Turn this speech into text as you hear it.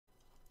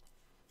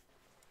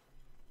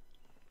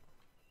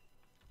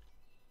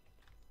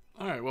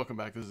Alright, welcome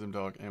back. This is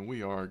MDog, and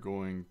we are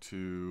going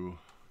to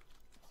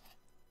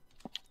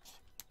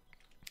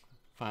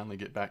finally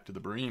get back to the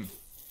Bream.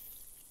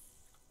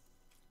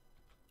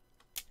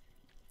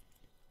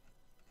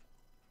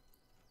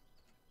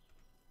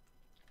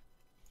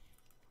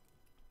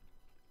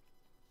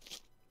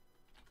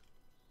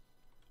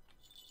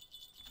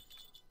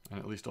 And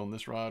at least on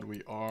this rod,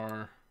 we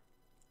are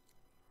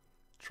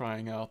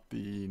trying out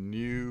the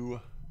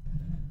new...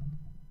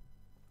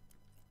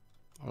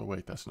 Oh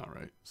wait, that's not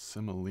right.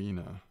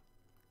 Semolina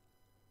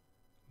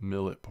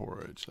millet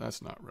porridge.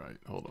 That's not right.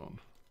 Hold on.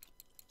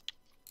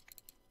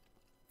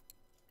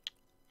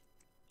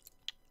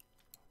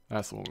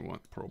 That's the one we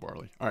want, pearl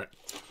barley. All right.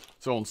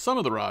 So on some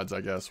of the rods,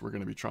 I guess, we're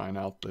going to be trying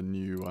out the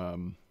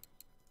new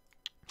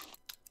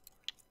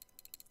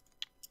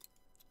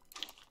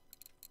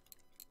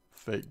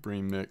fake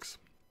Bream mix.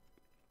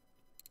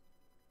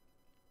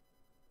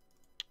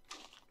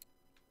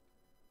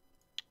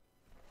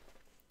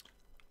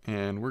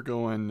 And we're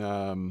going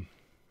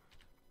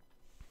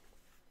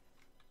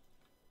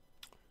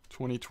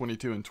 20,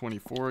 22, and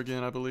 24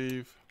 again, I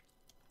believe.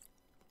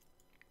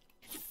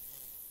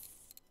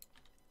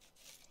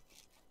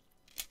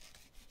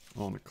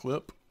 On a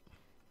clip.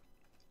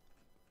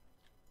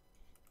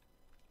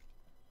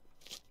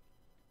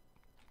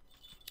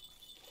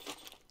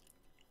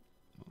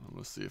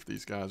 Let's see if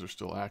these guys are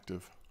still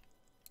active.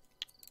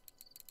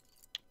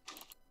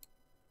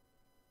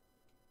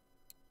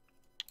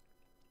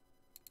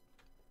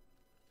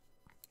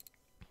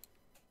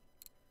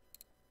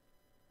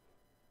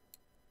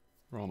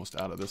 We're almost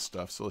out of this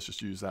stuff, so let's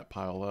just use that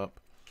pile up.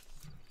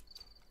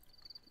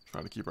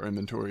 Try to keep our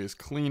inventory as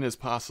clean as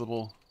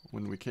possible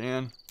when we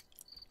can.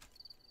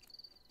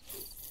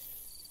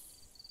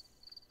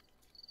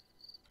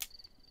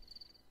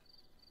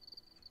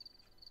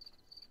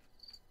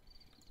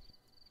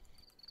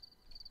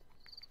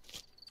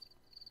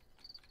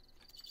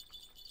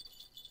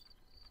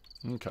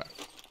 Okay.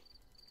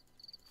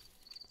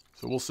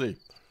 So we'll see.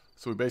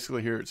 So we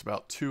basically hear it's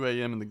about 2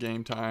 a.m. in the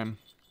game time.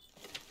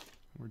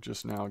 We're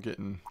just now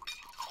getting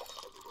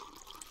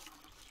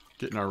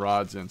our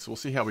rods in. So we'll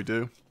see how we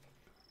do.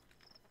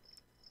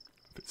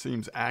 If it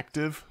seems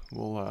active,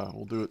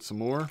 we'll do it some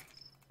more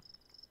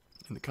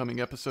in the coming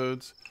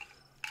episodes.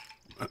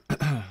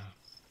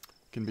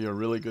 Can be a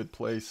really good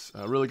place,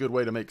 a really good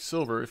way to make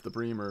silver if the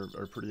Bream are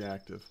pretty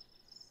active.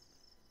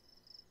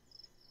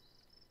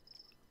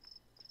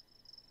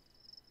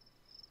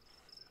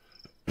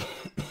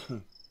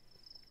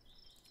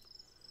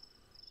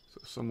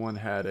 Someone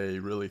had a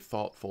really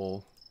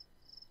thoughtful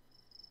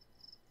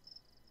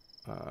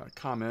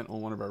comment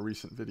on one of our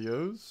recent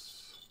videos.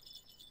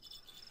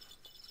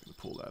 Just going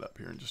to pull that up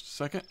here in just a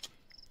second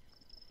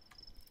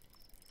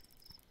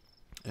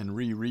and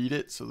reread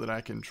it so that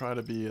I can try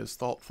to be as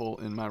thoughtful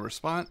in my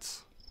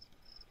response.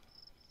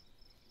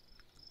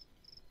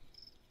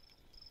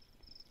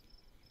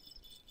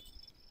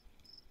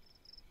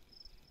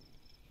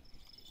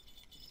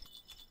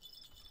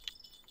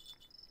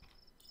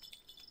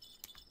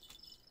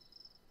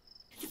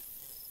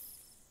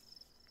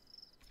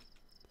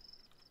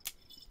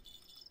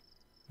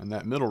 And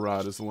that middle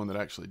rod is the one that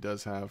actually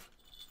does have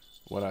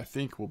what I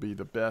think will be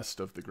the best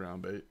of the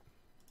ground bait.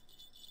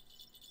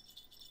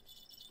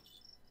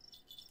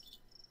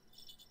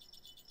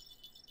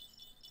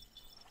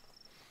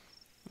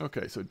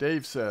 Okay, so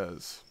Dave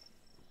says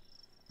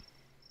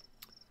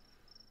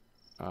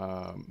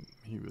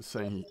he was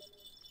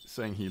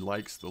saying he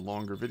likes the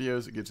longer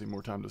videos. It gives him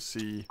more time to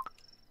see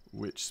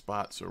which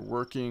spots are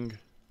working.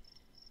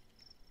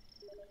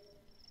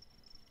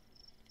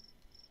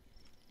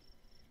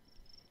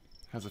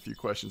 Has a few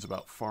questions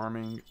about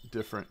farming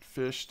different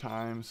fish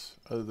times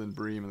other than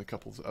Bream and the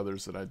couple of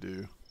others that I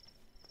do.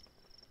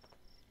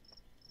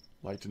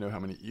 Like to know how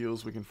many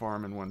eels we can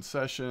farm in one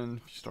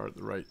session if you start at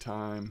the right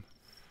time.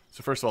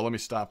 So first of all, let me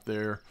stop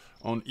there.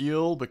 On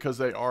eel, because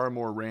they are a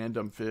more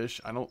random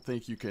fish, I don't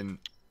think you can...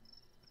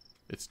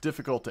 It's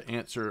difficult to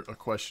answer a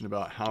question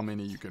about how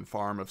many you can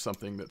farm of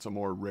something that's a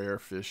more rare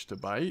fish to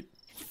bite,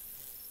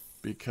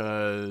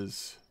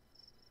 because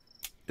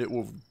it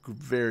will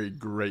vary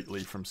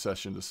greatly from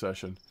session to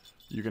session.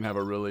 You can have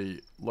a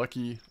really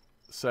lucky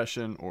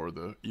session, or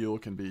the eel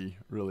can be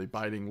really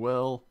biting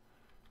well,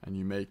 and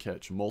you may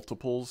catch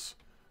multiples.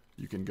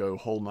 You can go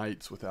whole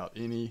nights without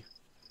any,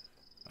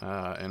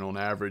 and on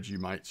average you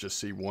might just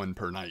see one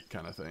per night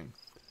kind of thing.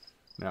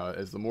 Now,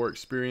 as the more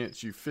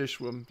experience you fish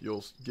with them,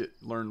 you'll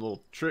learn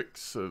little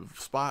tricks of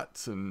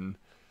spots and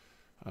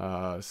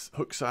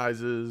hook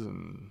sizes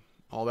and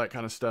all that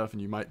kind of stuff,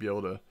 and you might be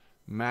able to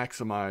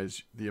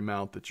maximize the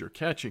amount that you're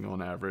catching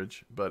on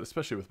average. But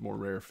especially with more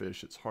rare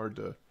fish, it's hard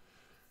to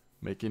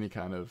make any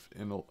kind of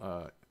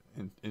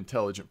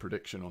intelligent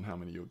prediction on how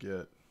many you'll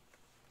get.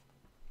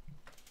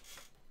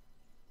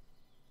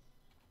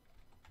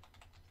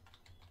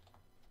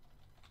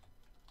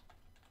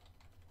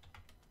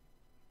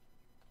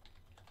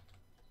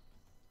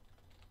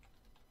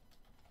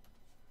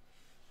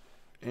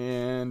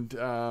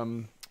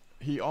 And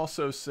he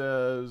also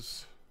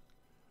says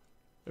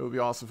it would be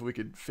awesome if we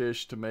could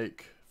fish to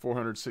make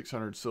 400,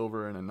 600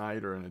 silver in a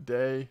night or in a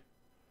day.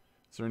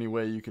 Is there any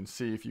way you can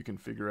see if you can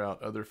figure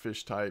out other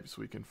fish types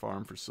we can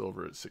farm for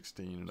silver at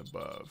 16 and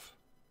above?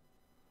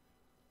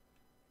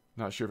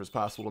 Not sure if it's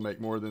possible to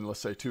make more than, let's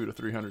say, 200 to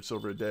 300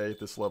 silver a day at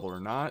this level or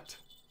not.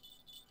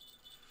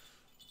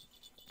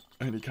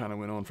 And he kind of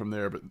went on from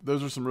there, but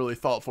those are some really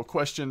thoughtful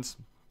questions.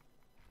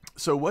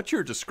 So what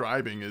you're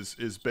describing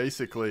is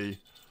basically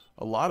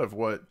a lot of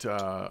what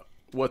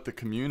the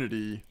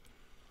community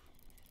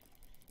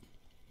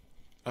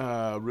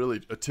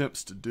really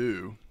attempts to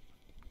do.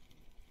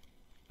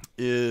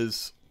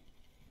 Is,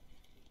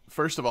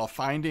 first of all,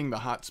 finding the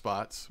hot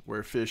spots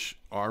where fish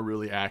are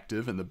really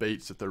active and the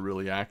baits that they're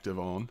really active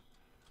on.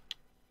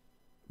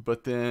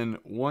 But then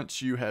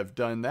once you have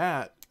done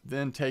that,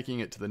 then taking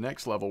it to the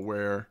next level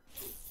where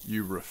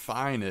you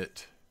refine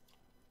it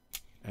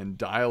and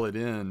dial it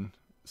in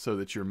so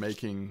that you're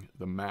making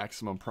the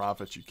maximum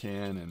profits you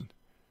can and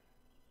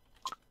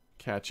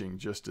catching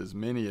just as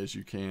many as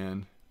you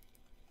can.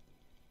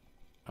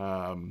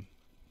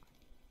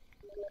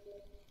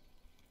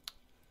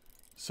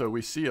 So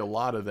we see a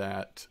lot of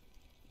that,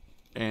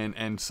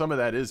 and some of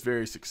that is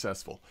very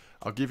successful.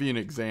 I'll give you an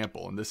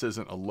example, and this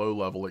isn't a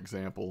low-level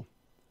example.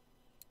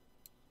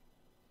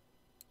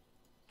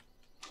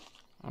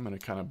 I'm going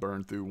to kind of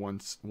burn through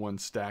one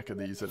stack of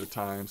these at a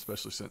time,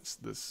 especially since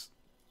this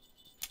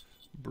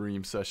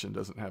Bream session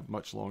doesn't have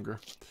much longer.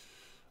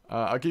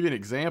 I'll give you an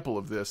example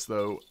of this,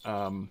 though.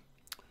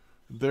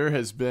 There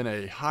has been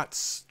a hot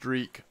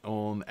streak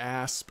on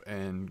asp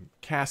and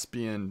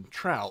Caspian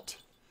trout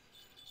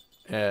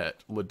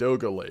at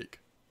Ladoga Lake.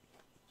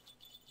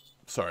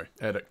 Sorry,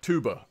 at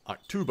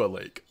Octuba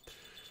Lake.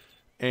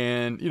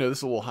 And, you know, this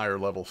is a little higher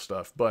level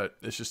stuff, but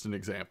it's just an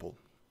example.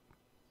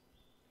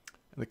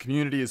 And the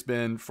community has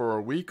been, for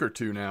a week or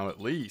two now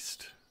at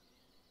least,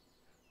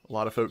 a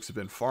lot of folks have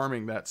been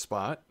farming that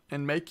spot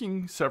and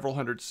making several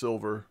hundred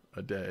silver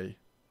a day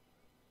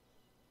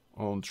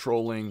on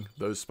trolling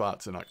those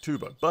spots in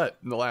Octuba. But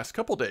in the last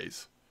couple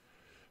days,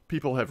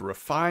 people have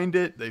refined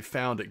it. They've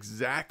found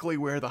exactly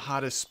where the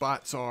hottest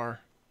spots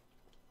are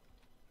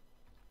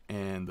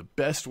and the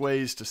best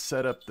ways to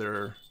set up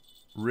their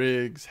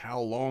rigs, how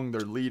long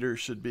their leaders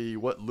should be,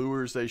 what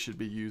lures they should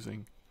be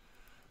using.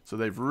 So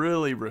they've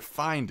really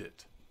refined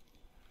it.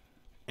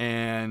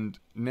 And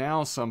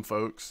now some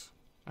folks,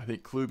 I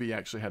think Kluby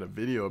actually had a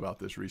video about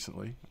this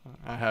recently.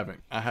 I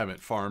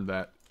haven't farmed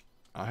that.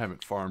 I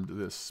haven't farmed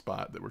this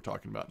spot that we're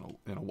talking about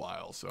in a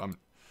while. So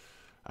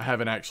I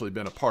haven't actually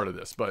been a part of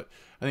this, but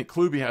I think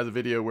Kluby has a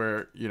video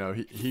where, you know,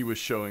 he was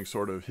showing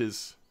sort of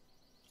the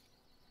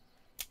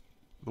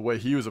way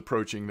he was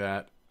approaching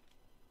that,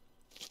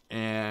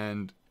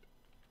 and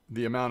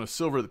the amount of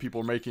silver that people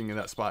are making in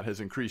that spot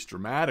has increased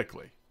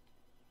dramatically.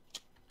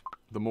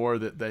 The more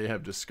that they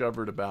have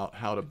discovered about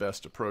how to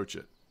best approach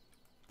it.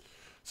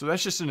 So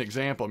that's just an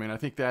example. I mean, I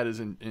think that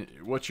is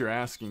what you're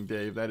asking,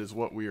 Dave. That is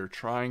what we are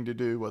trying to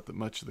do, what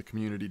much of the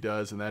community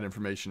does, and that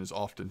information is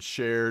often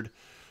shared.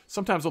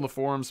 Sometimes on the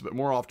forums, but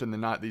more often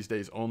than not these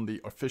days on the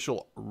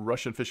official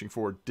Russian Fishing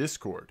 4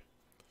 Discord.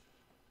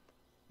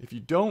 If you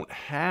don't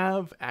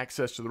have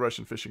access to the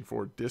Russian Fishing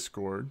 4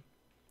 Discord,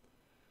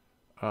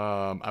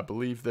 I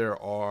believe there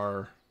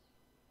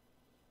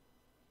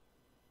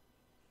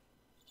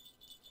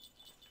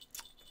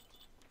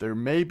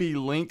may be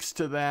links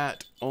to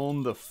that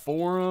on the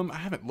forum. I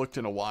haven't looked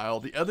in a while.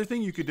 The other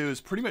thing you could do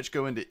is pretty much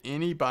go into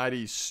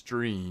anybody's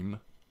stream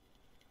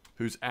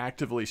who's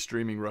actively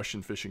streaming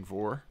Russian Fishing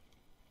 4.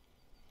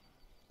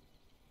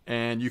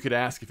 And you could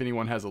ask if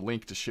anyone has a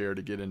link to share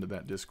to get into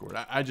that Discord.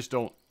 I just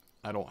don't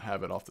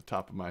have it off the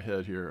top of my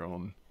head here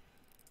on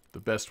the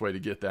best way to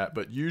get that.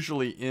 But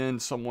usually when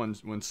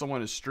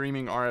someone is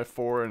streaming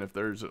RF4, and if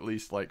there's at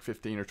least like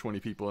 15 or 20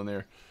 people in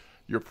there,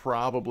 you're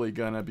probably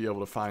going to be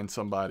able to find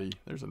somebody.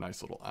 There's a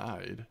nice little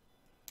eye.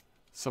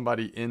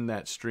 Somebody in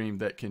that stream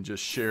that can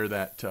just share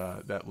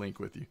that link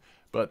with you.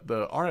 But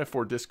the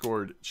RF4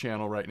 Discord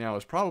channel right now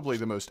is probably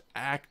the most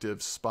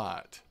active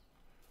spot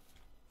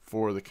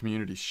for the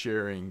community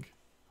sharing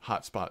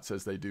hotspots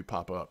as they do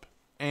pop up,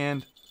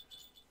 and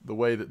the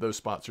way that those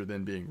spots are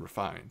then being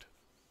refined.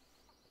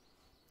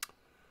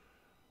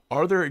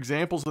 Are there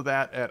examples of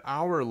that at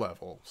our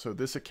level? So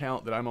this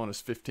account that I'm on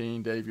is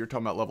 15. Dave, you're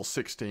talking about level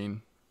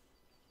 16.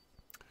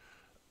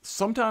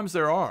 Sometimes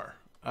there are.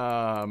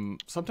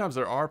 Sometimes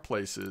there are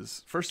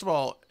places. First of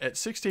all, at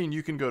 16,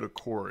 you can go to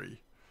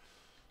Quarry.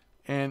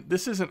 And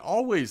this isn't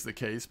always the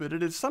case, but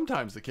it is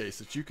sometimes the case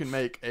that you can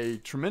make a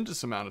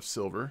tremendous amount of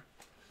silver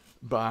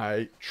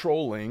by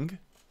trolling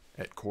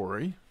at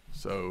Quarry.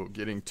 So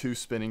getting 2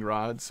 spinning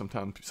rods,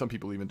 sometimes some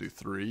people even do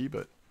 3,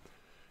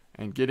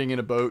 and getting in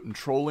a boat and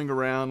trolling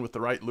around with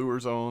the right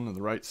lures on and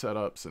the right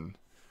setups, and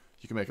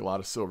you can make a lot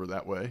of silver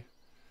that way.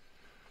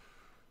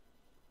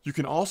 You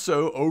can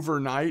also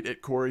overnight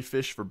at Quarry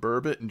fish for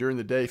burbot, and during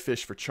the day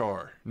fish for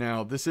char.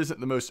 Now, this isn't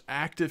the most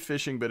active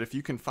fishing, but if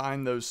you can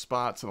find those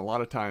spots, and a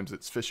lot of times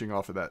it's fishing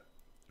off of that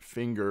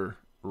finger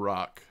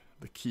rock,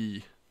 the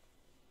key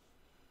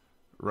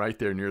right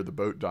there near the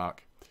boat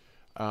dock,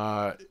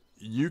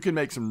 you can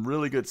make some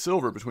really good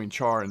silver between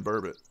char and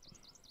burbot.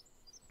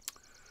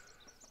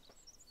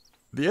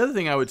 The other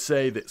thing I would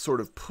say that sort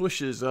of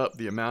pushes up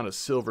the amount of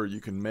silver you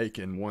can make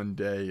in one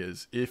day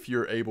is if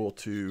you're able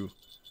to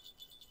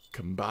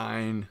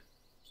combine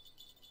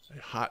a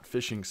hot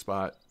fishing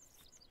spot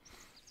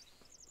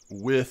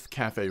with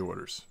cafe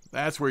orders.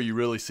 That's where you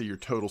really see your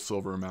total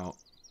silver amount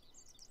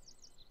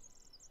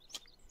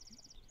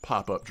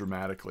pop up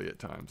dramatically at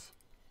times.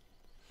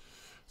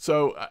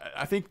 So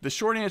I think the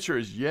short answer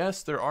is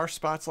yes, there are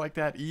spots like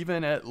that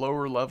even at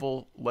lower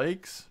level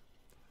lakes,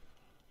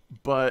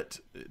 but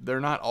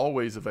they're not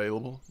always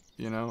available.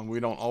 You know, we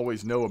don't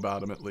always know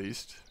about them, at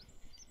least.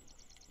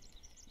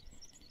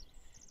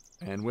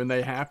 And when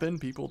they happen,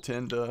 people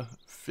tend to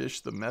fish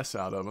the mess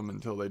out of them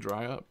until they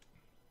dry up.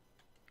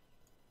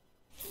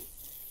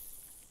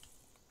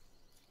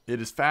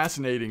 It is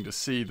fascinating to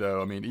see,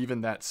 though. I mean, even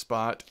that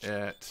spot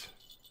at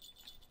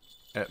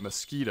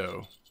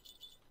Mosquito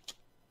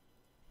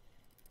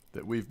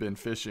that we've been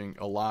fishing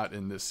a lot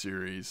in this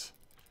series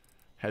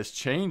has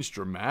changed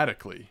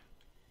dramatically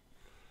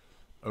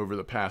over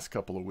the past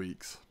couple of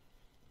weeks.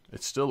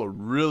 It's still a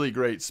really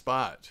great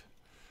spot,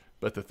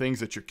 but the things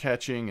that you're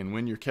catching and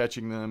when you're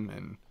catching them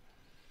and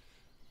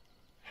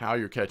how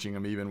you're catching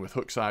them, even with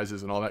hook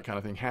sizes and all that kind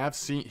of thing,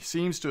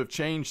 seems to have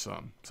changed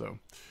some. So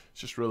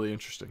it's just really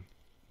interesting.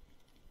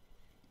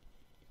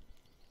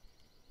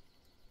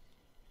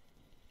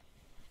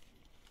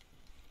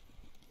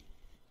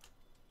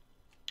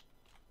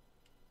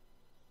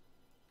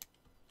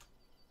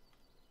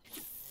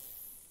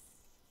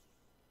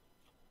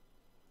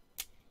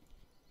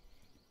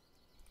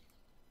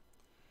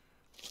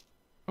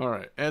 All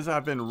right, as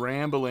I've been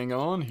rambling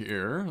on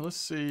here, let's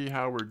see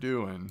how we're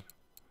doing.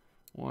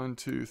 1,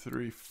 2,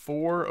 3,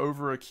 4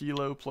 over a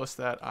kilo plus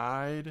that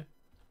eyed.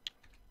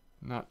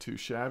 Not too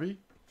shabby.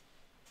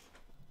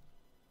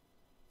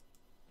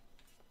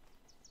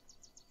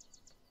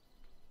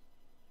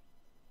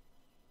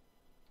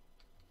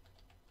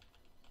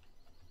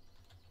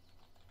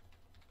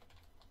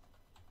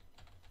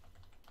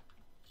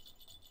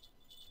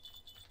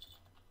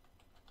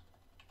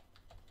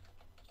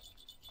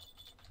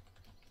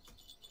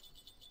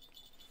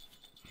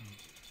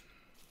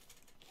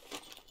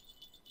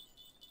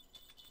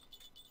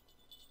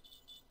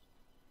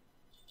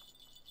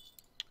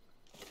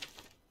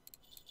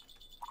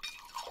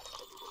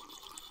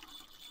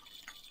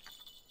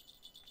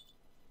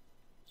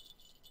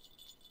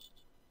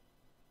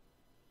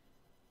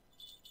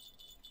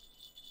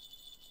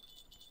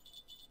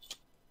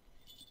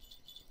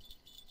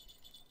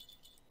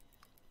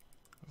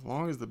 As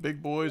long as the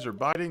big boys are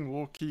biting,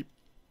 we'll keep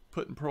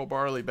putting pearl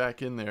barley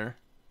back in there.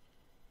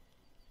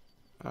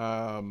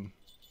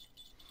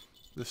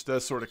 This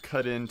does sort of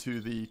cut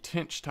into the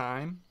tench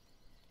time.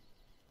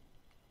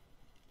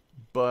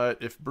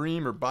 But if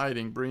bream are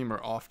biting, bream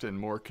are often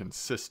more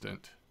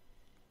consistent.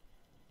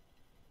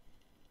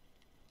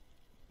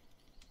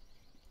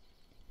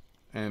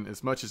 And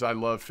as much as I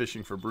love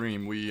fishing for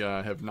bream, we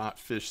have not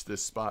fished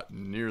this spot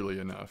nearly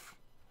enough.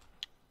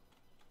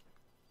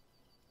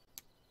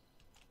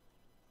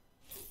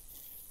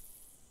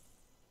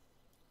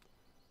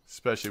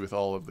 Especially with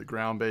all of the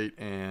ground bait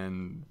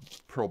and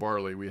pearl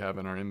barley we have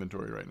in our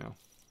inventory right now.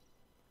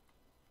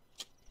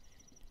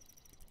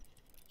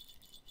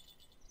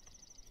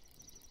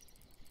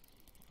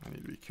 I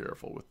need to be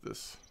careful with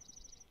this.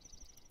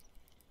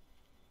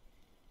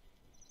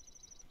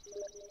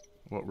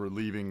 What we're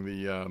leaving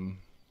the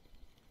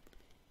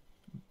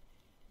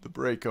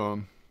brake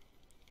on.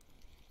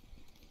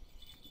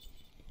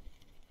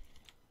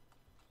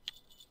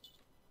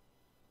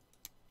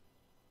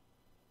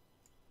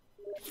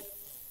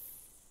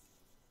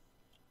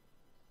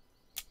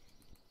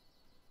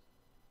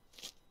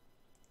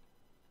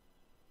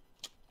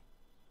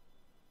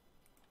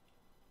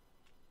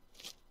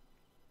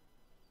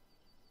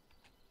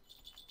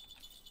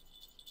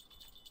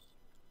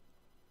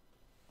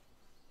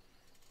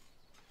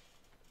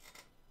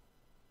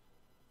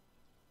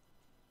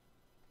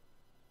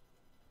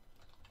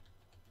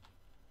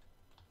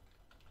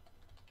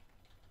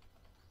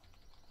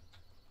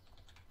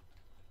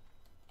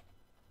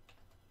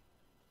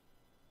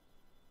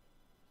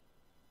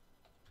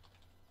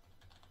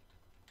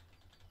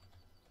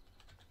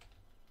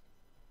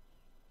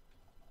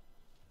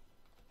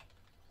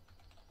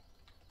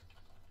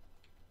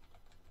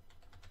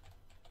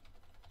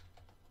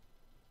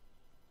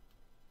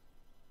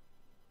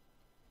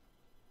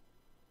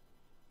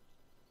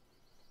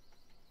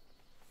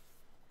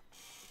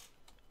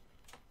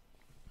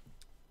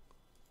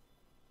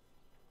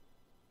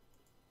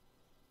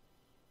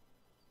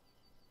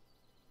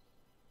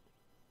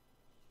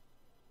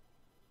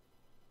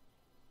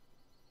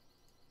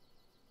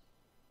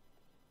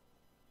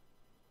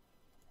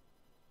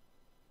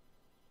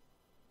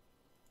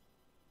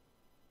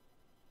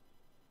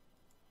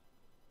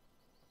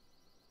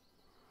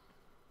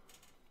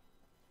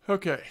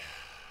 Okay,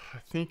 I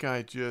think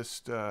I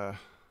just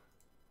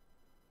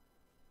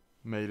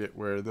made it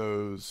where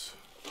those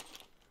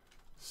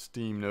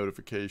Steam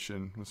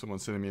notification when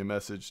someone's sending me a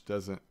message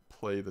doesn't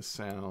play the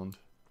sound,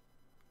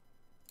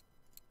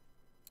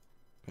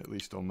 at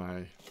least on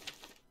my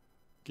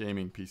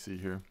gaming PC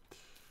here.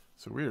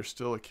 So we are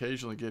still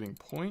occasionally getting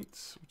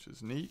points, which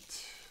is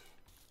neat.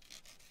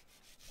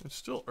 It's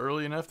still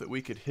early enough that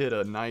we could hit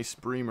a nice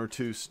bream or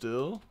two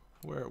still.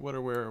 Where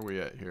are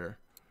we at here?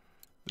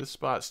 This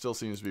spot still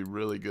seems to be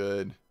really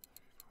good.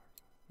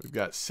 We've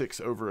got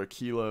 6 over a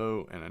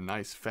kilo and a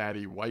nice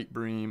fatty white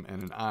bream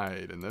and an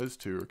eyed, and those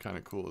two are kind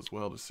of cool as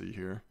well to see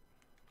here.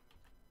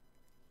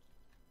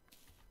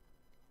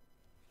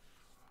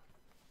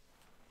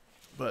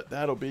 But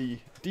that'll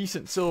be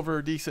decent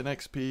silver, decent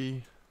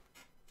XP.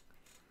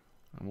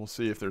 And we'll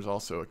see if there's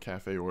also a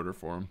cafe order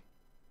for them.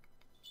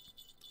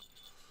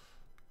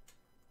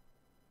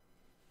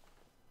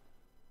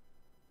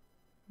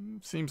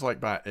 Seems like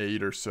by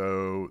 8 or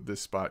so,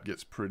 this spot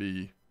gets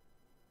pretty...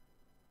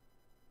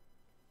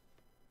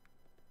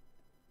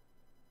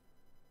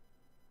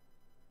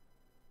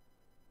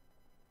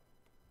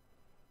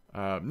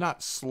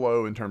 not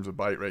slow in terms of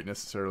bite rate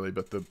necessarily,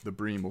 but the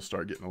bream will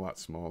start getting a lot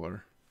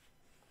smaller.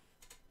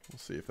 We'll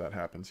see if that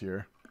happens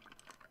here.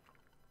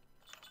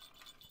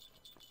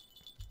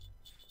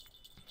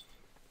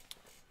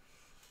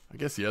 I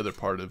guess the other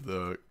part of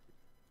the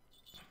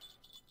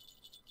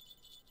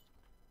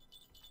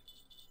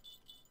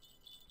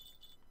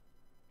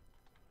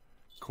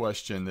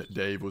question that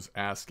Dave was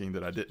asking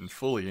that I didn't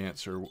fully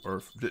answer,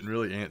 or didn't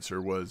really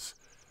answer, was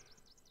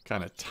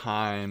kind of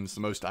times,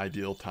 the most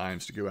ideal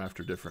times to go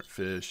after different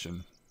fish.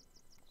 And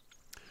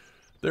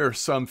there are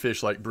some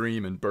fish like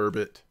bream and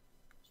burbot,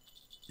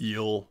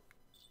 eel,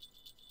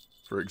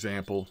 for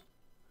example,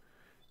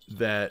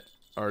 that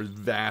are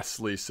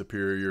vastly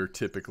superior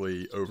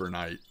typically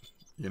overnight,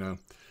 you know.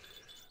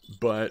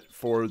 But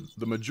for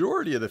the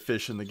majority of the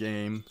fish in the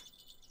game,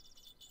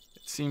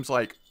 it seems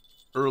like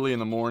early in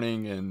the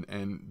morning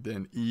and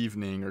then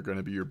evening are going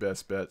to be your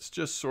best bets,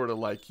 just sort of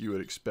like you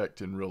would expect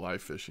in real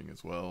life fishing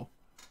as well.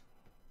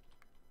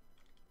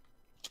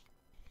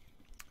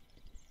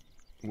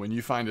 When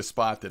you find a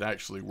spot that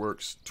actually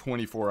works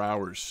 24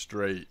 hours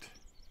straight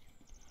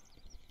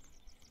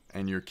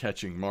and you're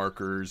catching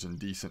markers and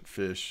decent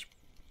fish,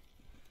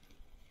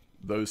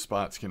 those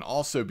spots can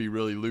also be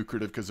really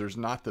lucrative because there's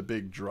not the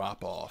big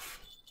drop off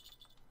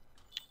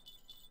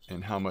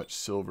in how much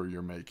silver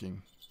you're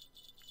making.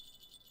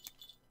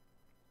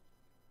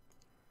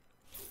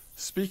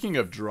 Speaking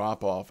of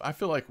drop off, I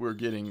feel like we're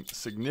getting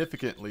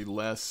significantly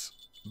less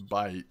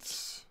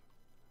bites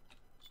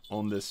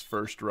on this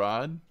first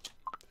rod.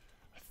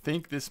 I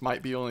think this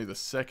might be only the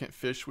second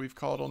fish we've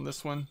caught on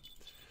this one.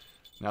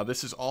 Now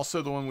this is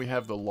also the one we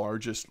have the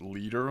largest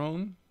leader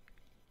on.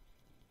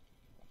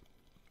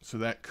 So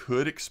that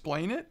could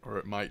explain it, or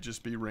it might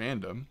just be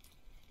random.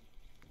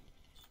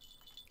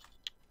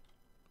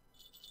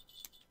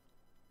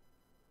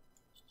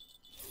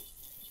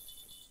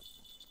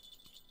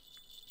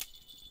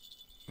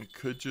 It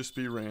could just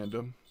be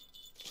random.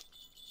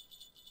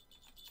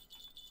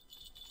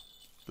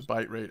 The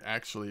bite rate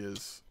actually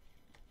is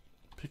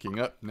picking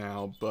up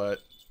now, but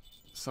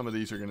some of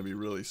these are going to be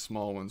really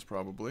small ones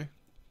probably.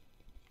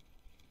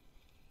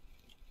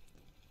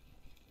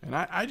 And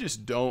I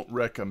just don't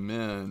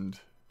recommend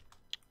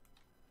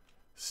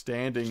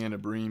standing in a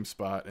bream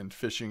spot and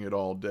fishing it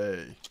all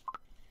day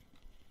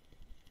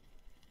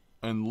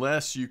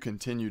unless you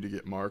continue to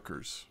get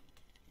markers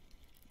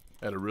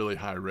at a really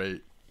high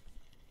rate.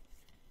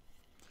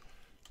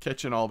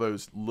 Catching all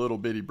those little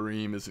bitty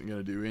bream isn't going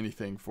to do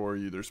anything for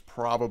you. There's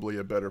probably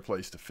a better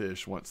place to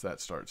fish once that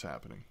starts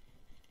happening.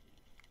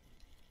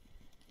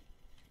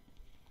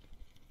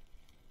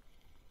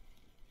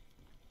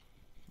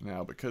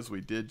 Now, because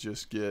we did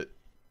just get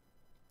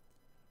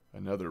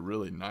another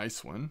really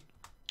nice one,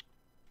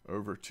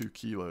 over 2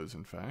 kilos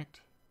in fact,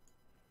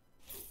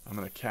 I'm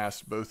going to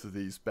cast both of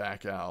these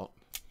back out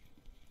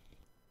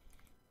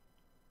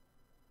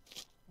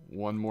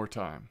one more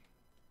time.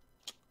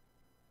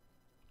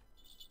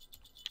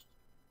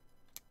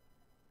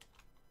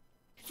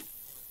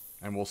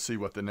 And we'll see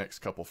what the next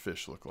couple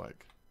fish look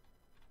like.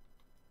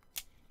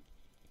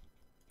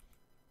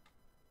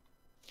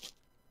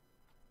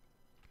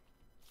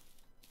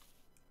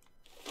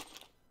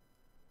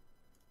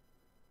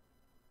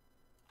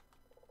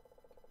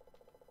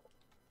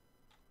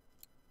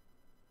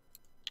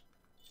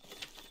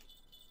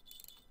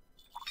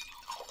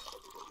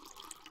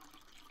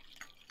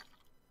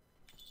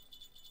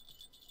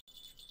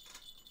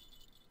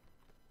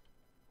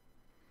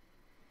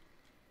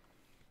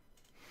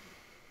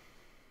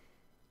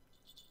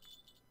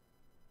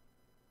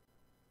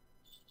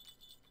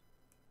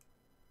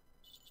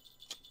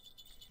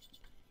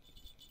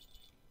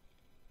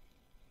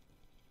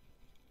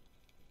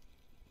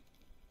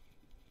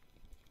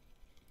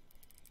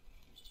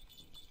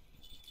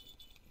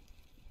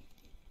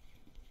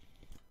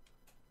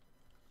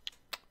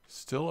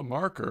 Still a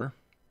marker.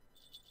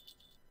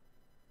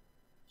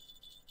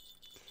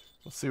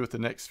 We'll see what the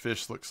next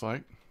fish looks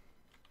like.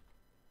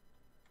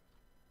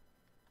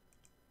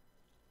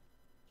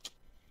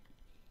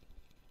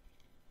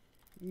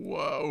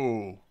 Whoa.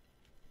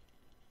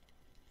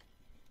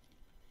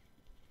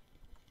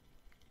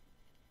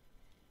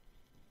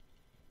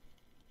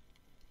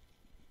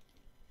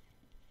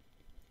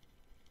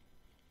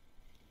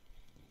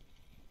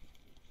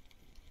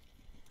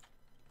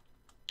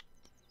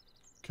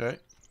 Okay.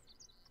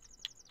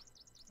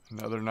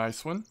 Another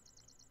nice one.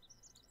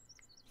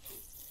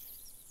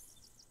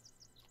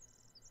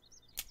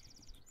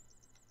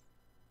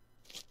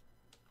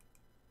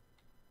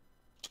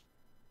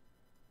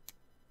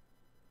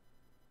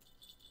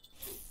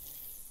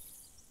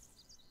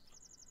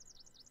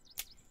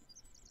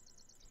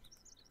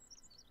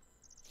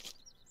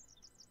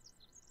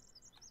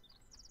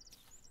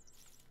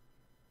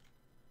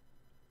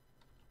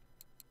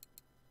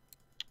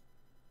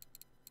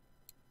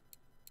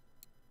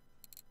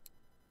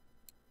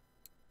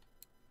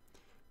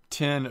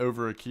 $10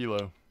 over a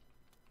kilo.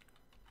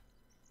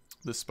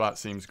 This spot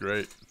seems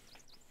great.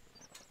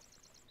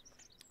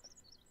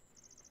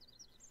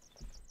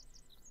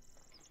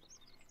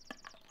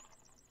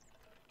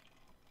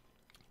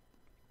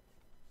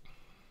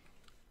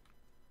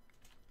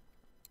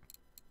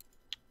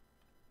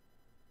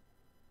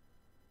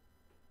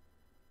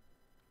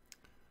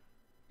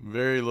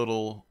 Very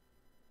little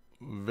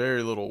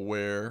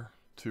wear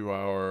to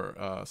our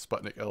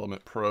Sputnik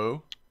Element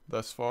Pro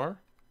thus far.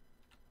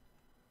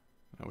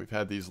 Now we've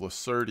had these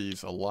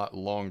Lacertes a lot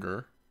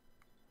longer.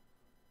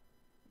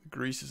 The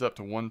grease is up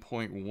to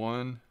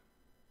 1.1.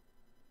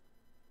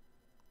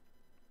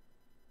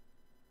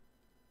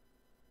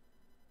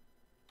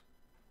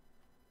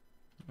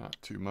 Not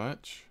too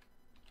much.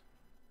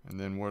 And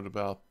then what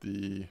about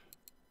the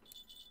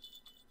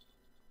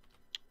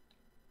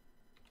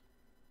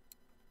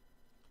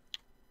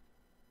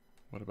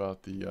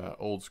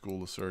old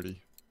school Lacerte?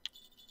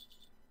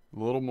 A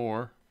little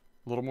more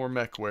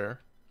mech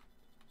wear.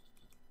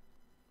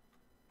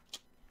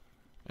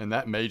 And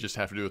that may just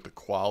have to do with the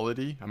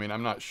quality. I mean,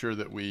 I'm not sure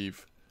that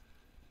we've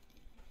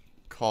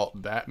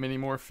caught that many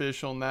more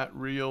fish on that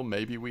reel.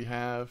 Maybe we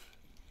have.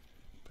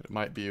 But it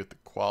might be with the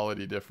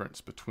quality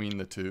difference between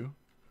the two.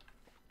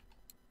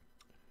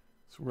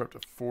 So we're up to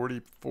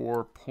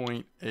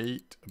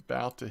 44.8,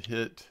 about to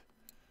hit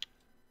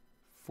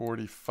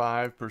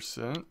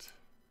 45%.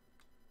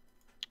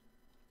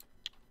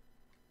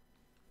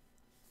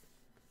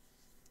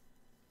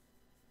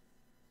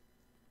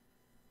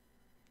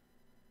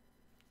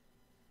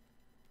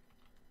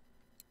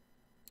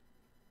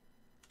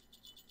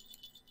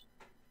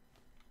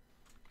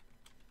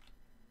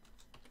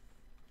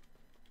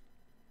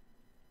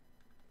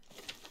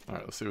 All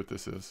right, let's see what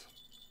this is.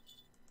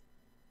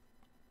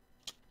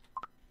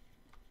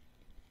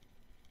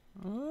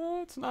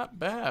 It's not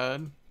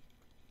bad.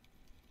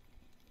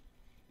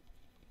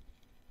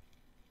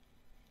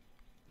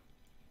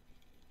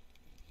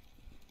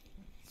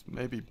 It's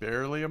maybe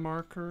barely a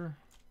marker.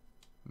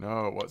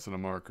 No, it wasn't a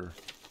marker.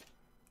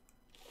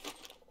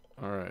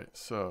 All right,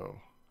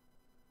 so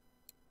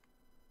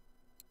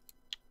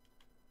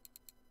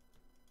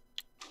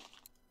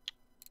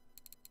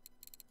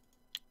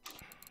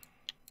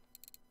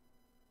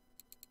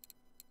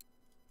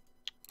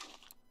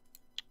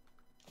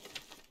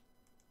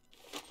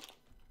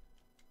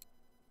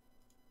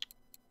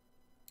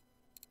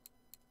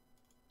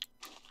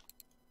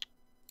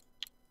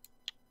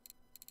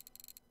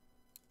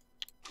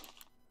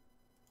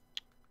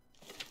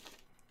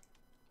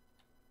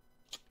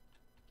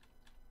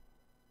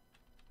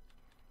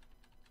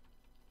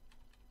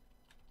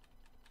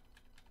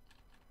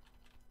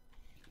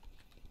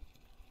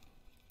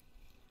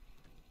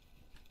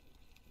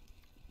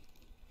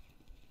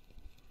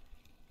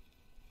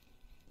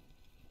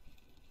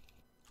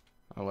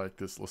I like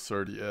this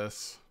Lacerte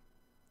S.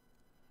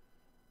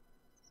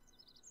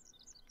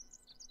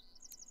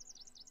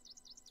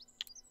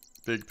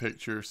 Big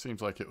picture,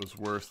 seems like it was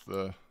worth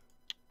the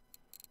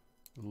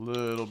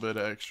little bit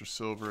of extra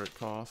silver it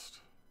cost.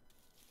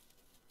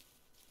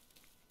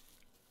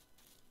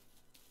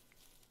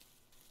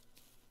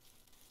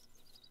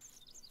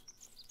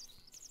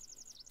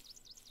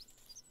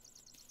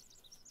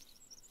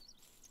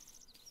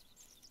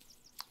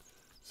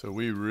 So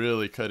we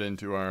really cut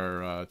into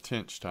our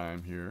tench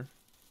time here.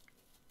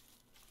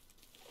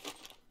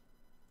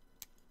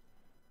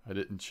 I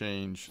didn't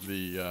change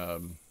the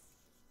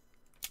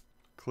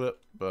clip,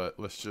 but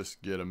let's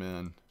just get them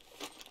in.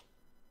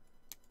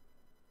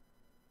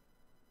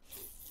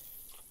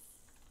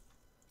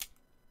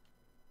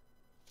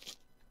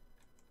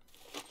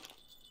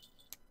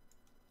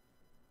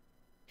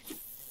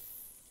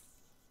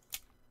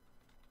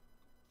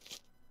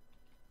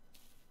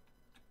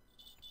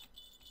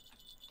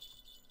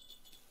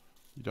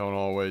 You don't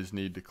always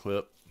need to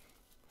clip.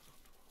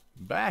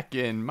 Back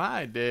in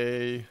my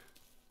day,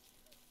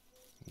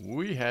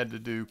 we had to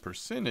do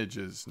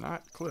percentages,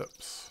 not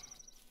clips.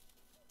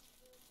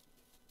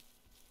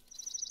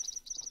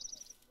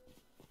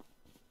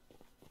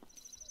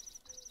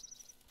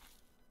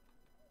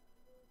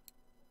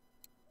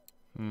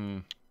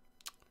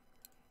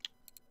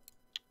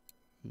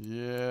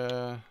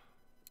 Yeah.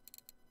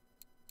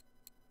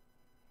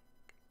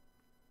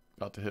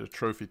 About to hit a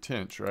trophy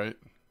tench, right?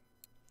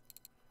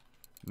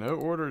 No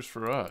orders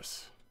for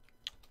us.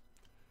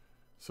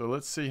 So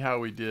let's see how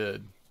we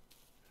did.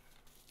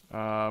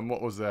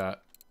 What was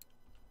that?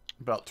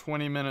 About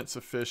 20 minutes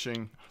of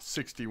fishing,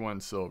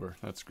 61 silver.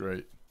 That's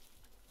great.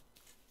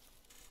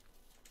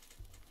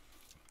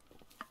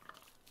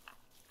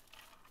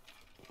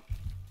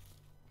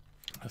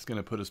 That's going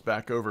to put us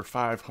back over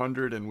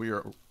 500, and we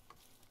are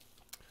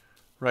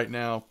right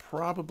now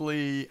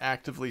probably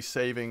actively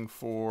saving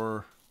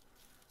for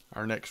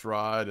our next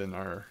rod and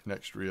our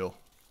next reel.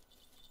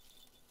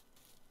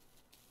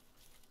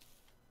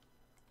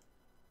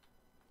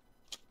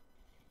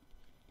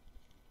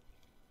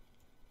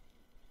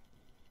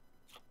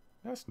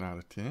 That's not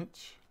a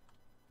tench.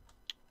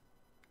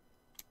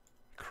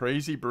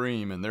 Crazy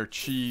Bream and their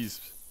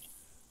cheese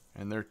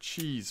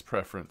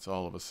preference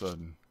all of a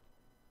sudden.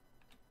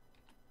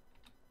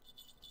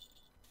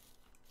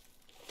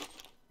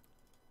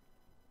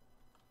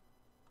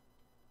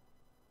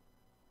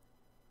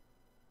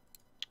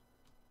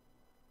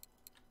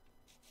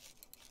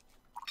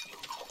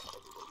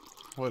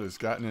 What has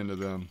gotten into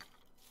them?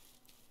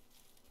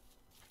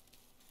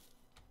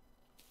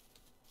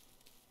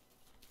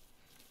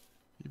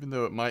 Even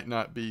though it might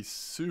not be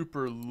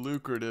super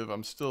lucrative,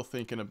 I'm still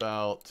thinking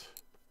about,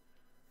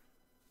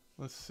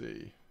 let's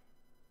see.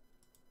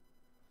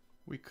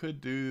 We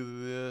could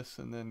do this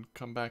and then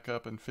come back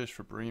up and fish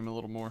for bream a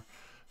little more.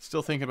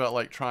 Still thinking about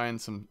like trying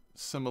some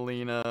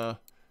semolina,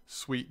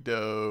 sweet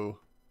dough,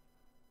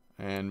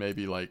 and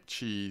maybe like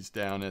cheese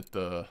down at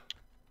the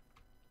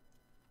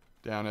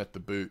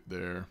boot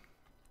there.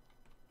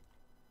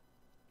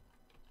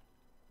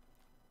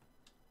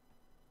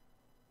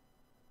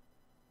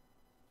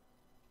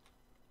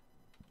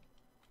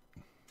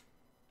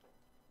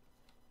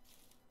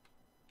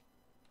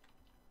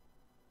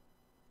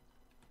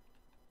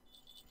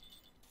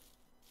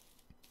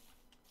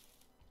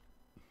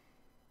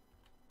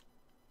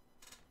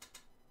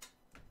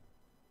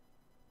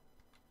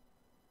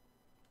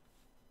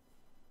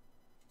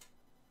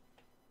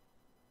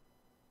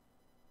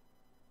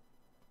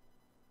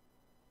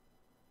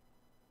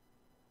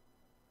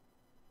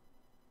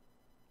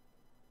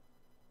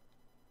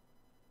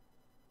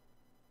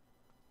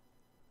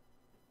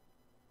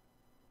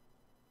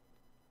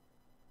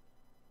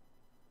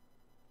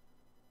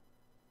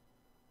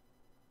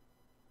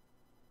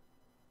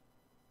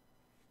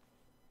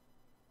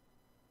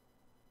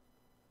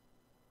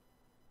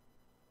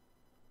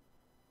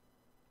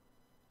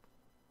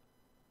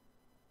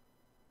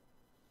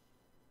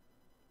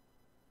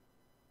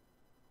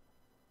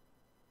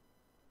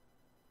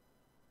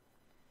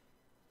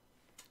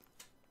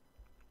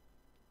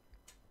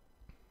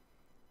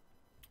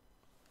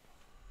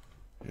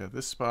 Yeah,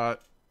 this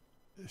spot,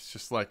 it's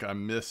just like I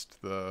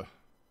missed the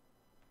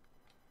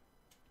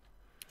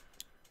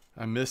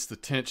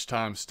tench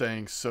time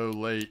staying so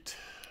late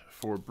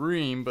for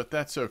bream, but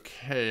that's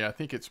okay. I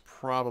think it's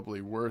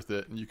probably worth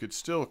it, and you could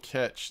still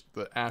catch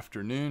the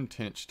afternoon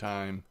tench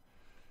time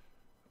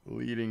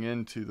leading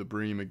into the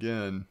bream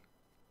again.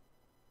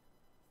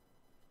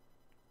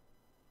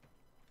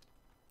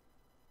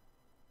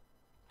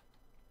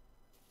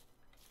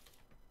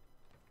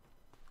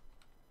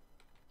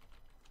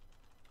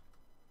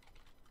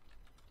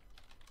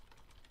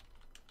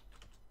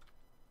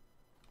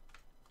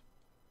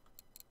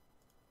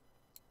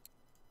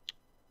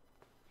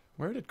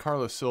 Where did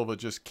Carlos Silva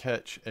just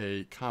catch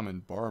a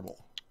common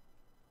barbel?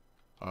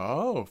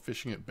 Oh,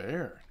 fishing at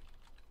Bear.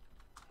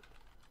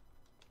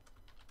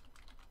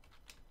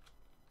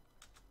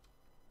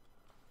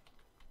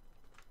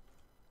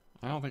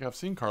 I don't think I've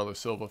seen Carlos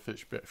Silva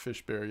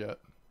fish Bear yet.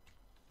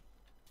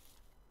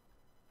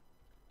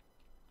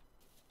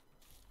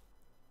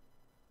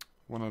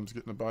 One of them's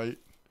getting a bite.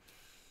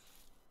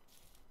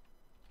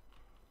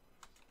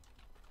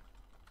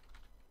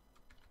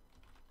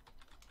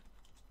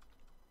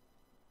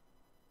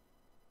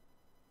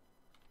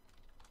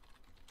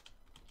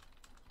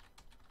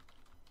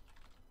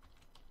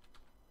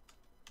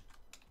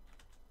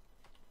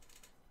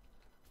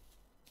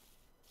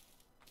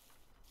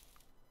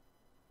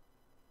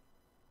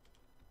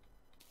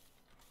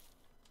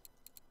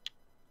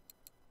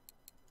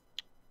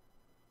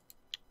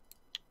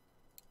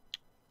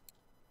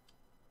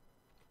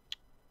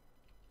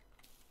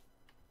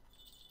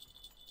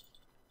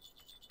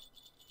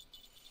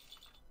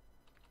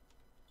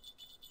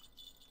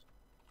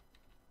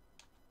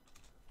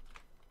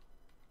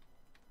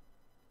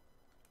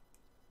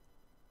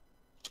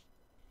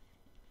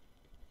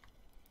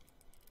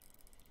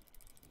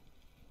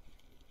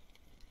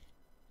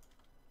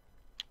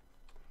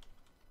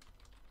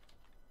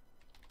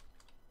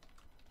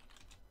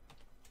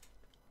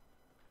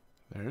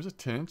 There's a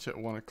tench at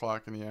 1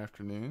 o'clock in the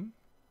afternoon.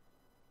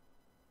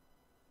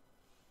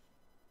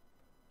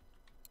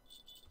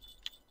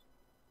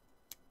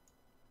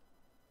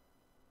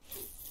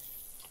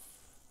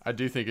 I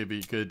do think it'd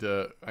be good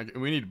to...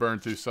 we need to burn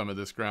through some of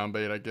this ground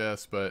bait, I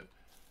guess, but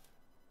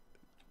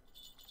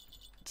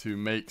to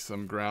make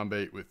some ground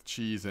bait with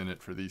cheese in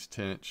it for these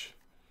tench.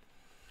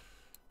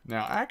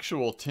 Now,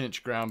 actual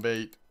tench ground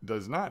bait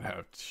does not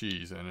have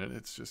cheese in it.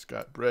 It's just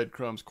got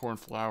breadcrumbs, corn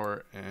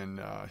flour, and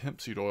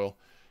hemp seed oil.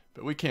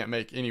 But we can't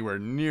make anywhere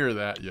near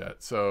that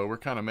yet, so we're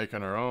kind of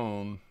making our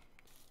own.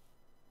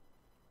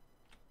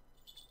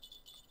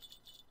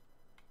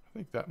 I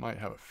think that might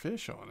have a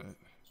fish on it.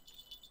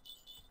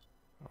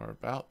 Or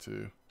about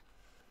to.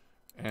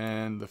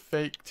 And the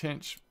fake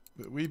tench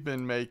that we've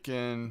been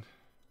making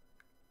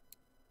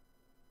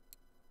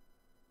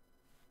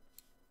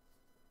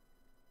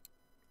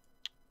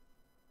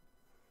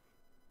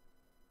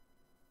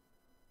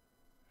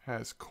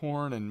has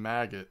corn and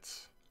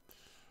maggots.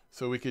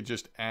 So we could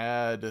just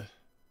add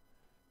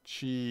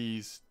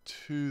cheese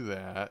to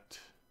that.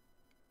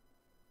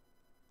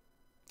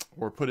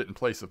 Or put it in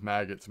place of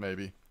maggots,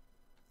 maybe.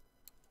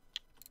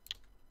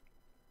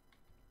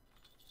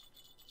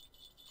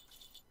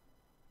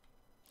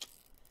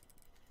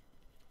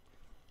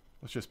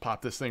 Let's just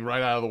pop this thing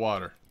right out of the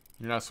water.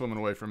 You're not swimming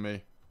away from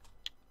me.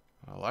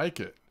 I like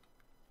it.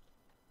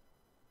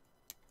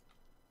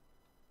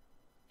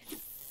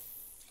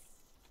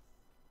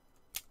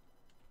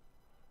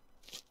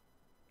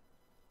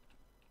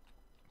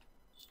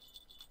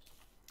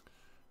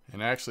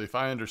 And actually, if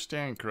I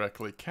understand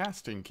correctly,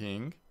 Casting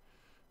King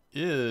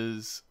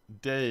is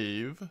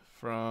Dave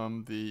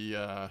from the...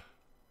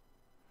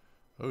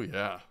 oh,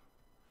 yeah.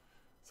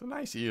 It's a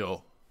nice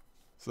eel.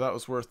 So that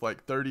was worth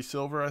like 30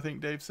 silver, I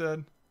think Dave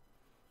said.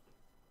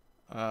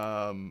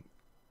 Casting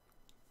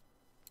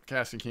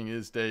King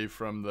is Dave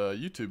from the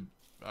YouTube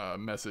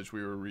message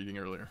we were reading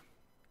earlier.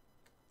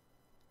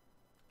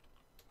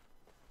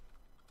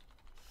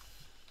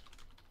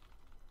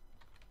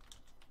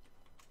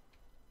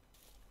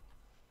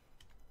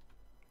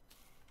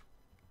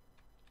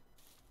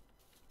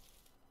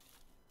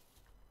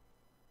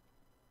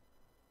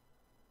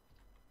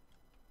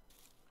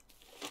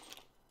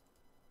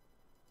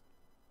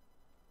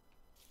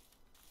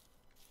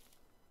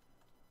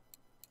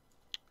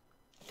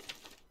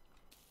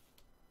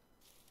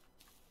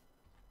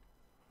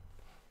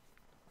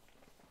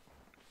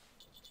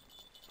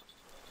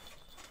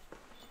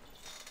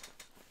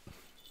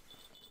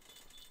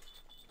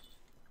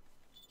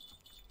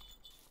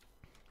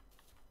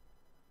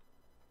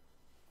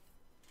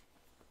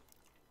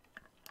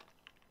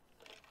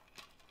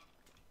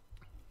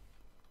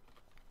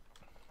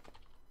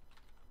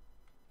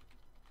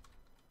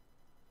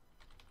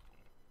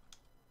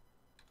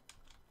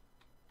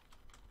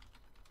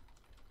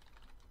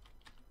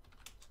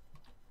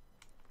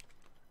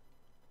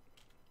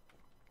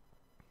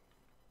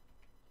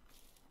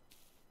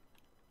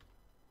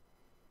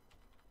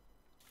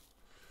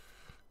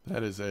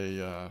 That is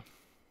a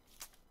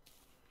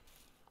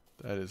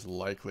that is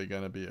likely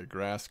going to be a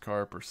grass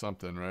carp or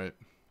something, right?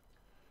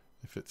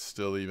 If it's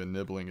still even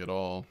nibbling at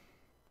all.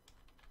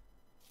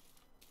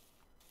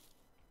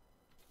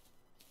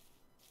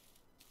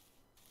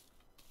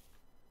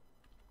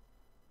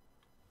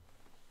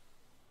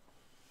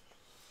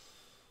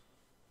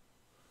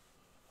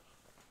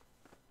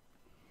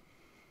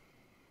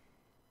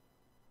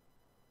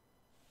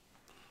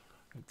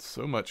 It's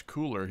so much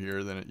cooler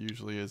here than it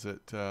usually is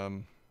at...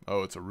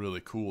 oh, it's a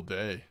really cool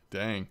day.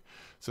 Dang.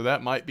 So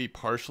that might be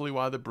partially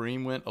why the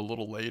Bream went a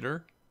little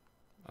later.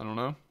 I don't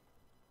know.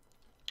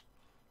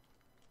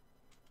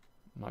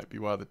 Might be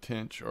why the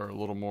Tench are a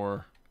little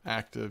more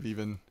active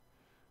even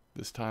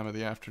this time of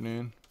the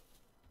afternoon.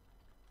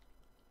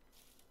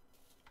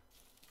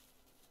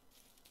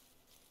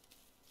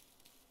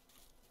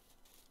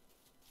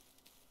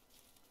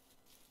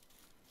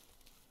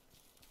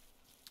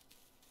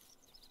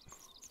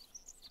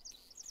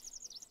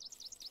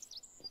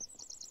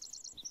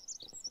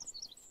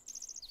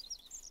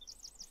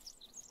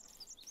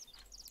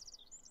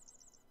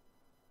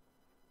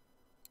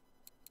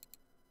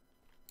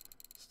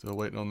 Still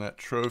waiting on that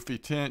trophy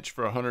Tench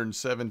for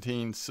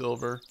 117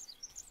 silver.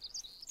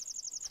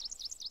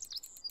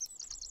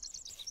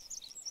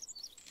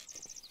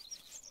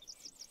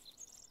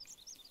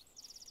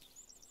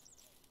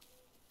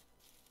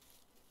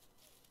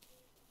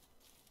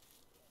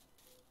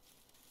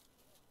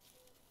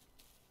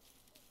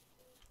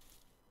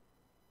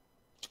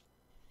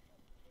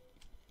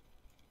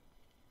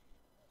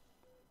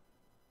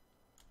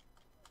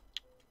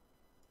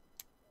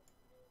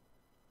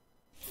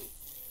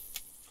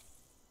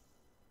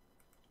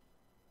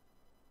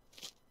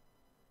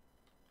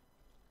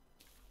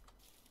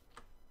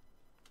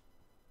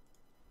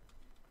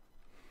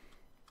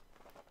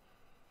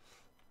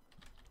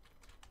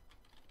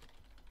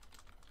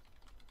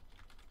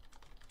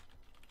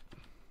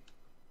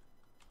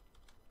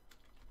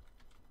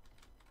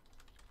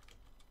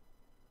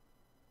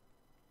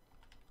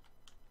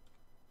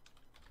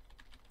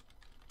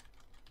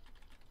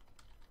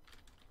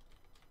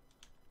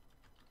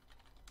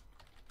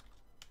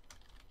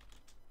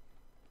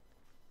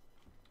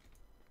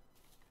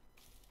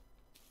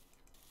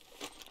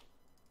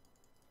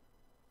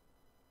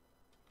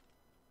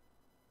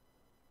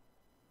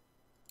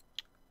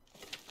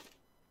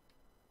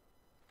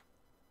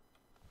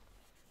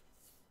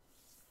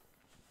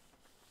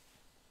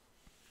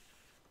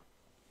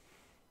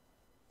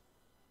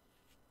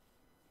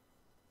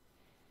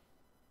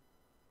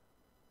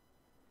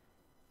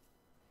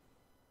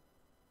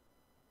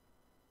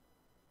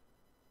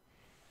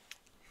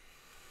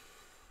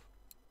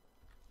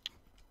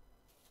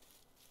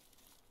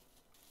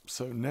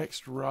 So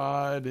next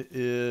rod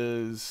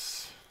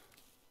is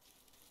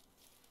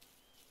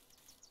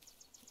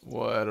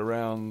what,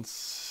 around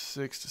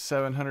 600 to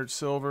 700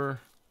 silver.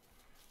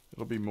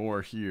 It'll be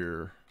more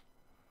here.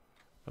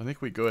 I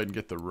think we go ahead and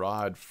get the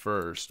rod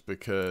first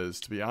because,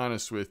 to be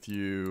honest with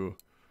you,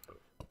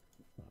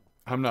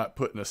 I'm not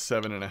putting a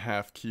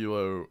 7.5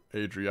 kilo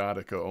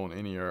Adriatica on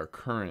any of our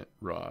current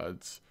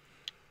rods,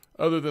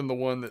 other than the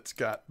one that's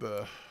got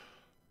the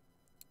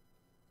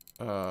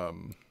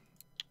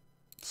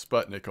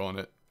Sputnik on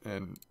it,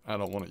 and I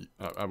don't want to.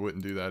 I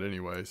wouldn't do that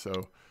anyway.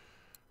 So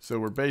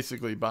we're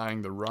basically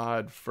buying the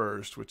rod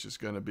first, which is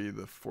going to be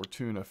the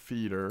Fortuna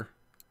feeder.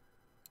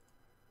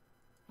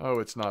 Oh,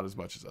 it's not as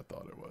much as I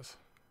thought it was.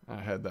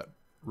 I had that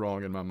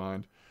wrong in my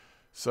mind.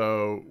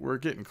 So we're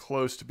getting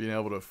close to being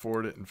able to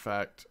afford it. In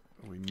fact,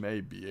 we may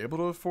be able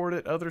to afford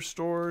it other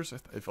stores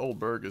if Old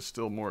Burg is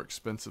still more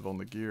expensive on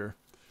the gear.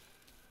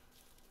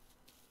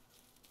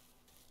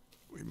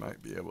 We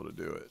might be able to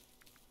do it.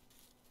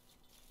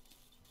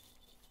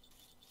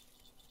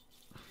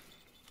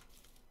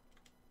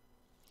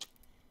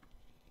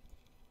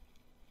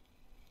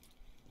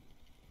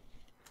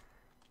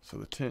 So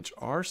the Tench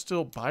are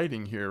still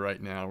biting here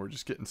right now. We're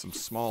just getting some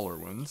smaller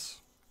ones.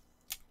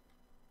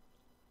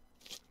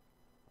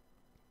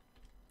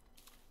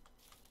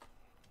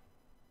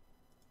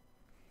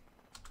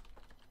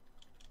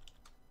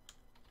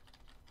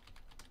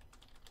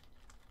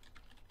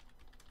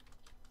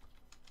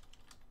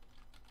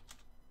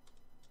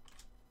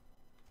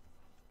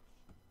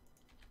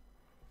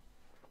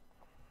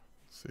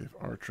 See if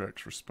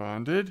Artrex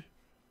responded.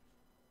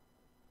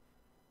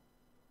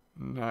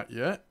 Not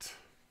yet.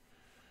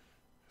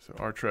 So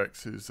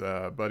Artrex, who's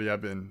a buddy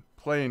I've been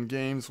playing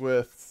games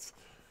with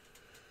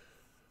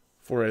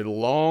for a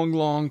long,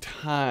 long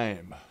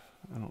time.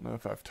 I don't know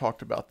if I've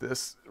talked about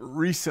this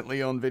recently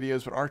on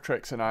videos, but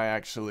Artrex and I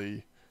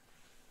actually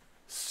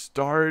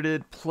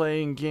started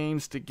playing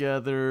games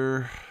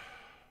together.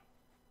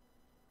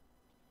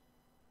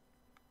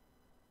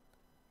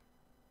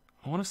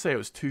 I want to say it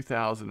was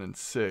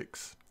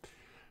 2006.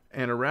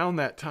 And around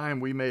that time,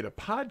 we made a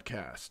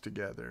podcast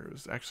together. It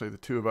was actually the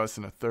two of us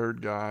and a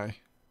third guy.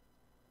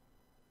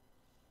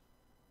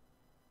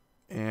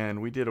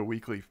 And we did a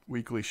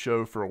weekly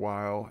show for a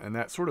while. And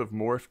that sort of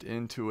morphed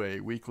into a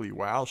weekly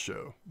WoW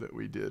show that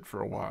we did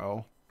for a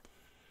while.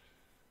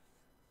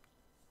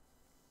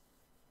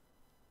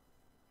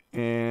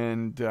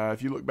 And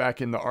if you look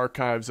back in the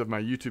archives of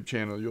my YouTube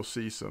channel, you'll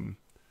see some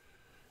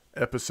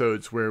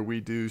episodes where we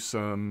do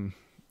some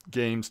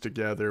games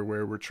together,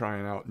 where we're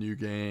trying out new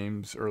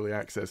games, early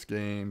access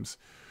games.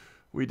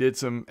 We did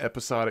some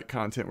episodic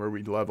content where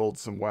we leveled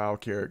some WoW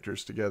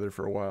characters together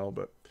for a while.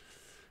 But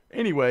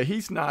anyway,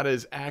 he's not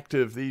as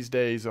active these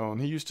days on.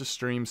 He used to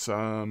stream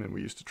some, and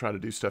we used to try to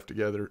do stuff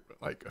together,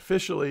 like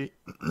officially.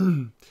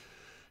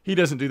 He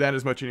doesn't do that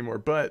as much anymore,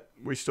 but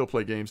we still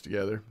play games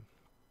together.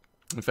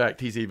 In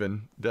fact, he's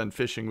even done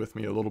fishing with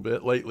me a little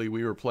bit. Lately,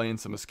 we were playing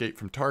some Escape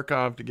from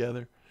Tarkov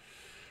together.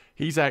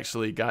 He's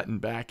actually gotten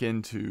back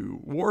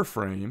into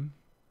Warframe,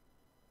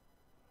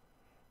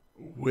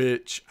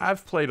 which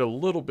I've played a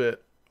little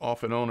bit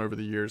off and on over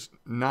the years.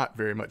 Not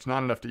very much,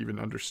 not enough to even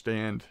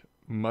understand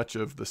much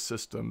of the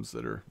systems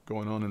that are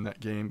going on in that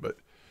game, but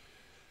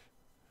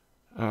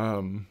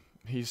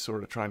he's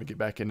sort of trying to get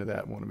back into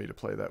that and wanted me to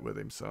play that with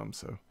him some,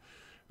 so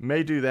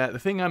may do that. The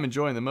thing I'm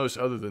enjoying the most,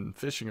 other than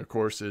fishing, of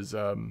course, is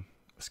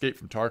Escape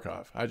from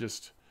Tarkov.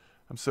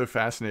 I'm so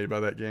fascinated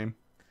by that game.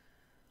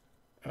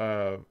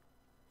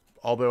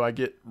 Although I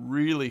get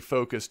really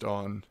focused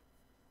on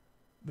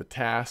the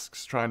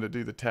tasks, trying to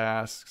do the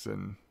tasks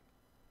and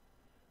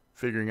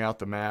figuring out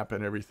the map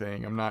and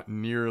everything, I'm not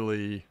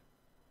nearly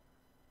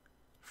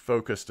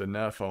focused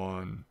enough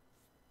on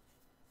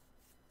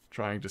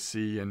trying to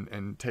see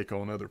and take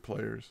on other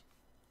players.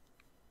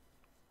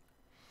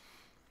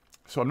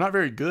 So I'm not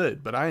very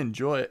good, but I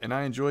enjoy it, and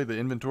I enjoy the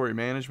inventory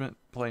management,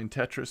 playing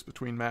Tetris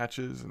between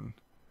matches, and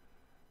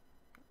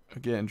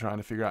again, trying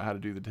to figure out how to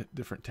do the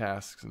different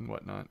tasks and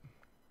whatnot.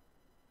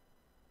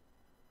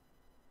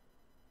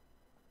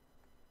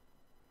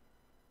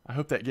 I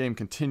hope that game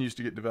continues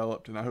to get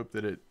developed, and I hope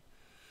that it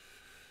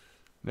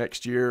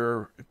next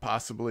year,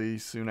 possibly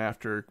soon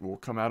after, will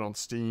come out on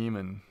Steam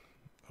and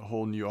a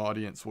whole new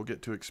audience will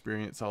get to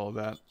experience all of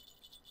that.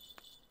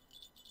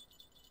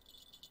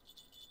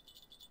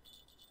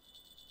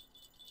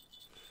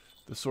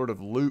 The sort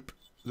of loop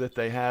that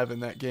they have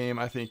in that game,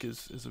 I think,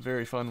 is a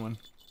very fun one.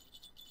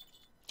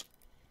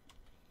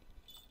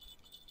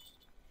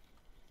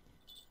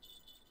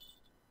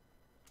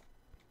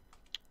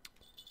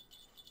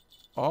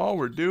 All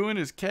we're doing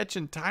is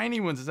catching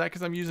tiny ones. Is that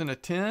because I'm using a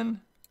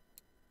 10?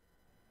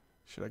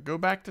 Should I go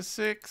back to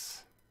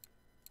 6?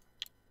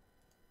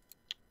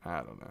 I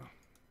don't know.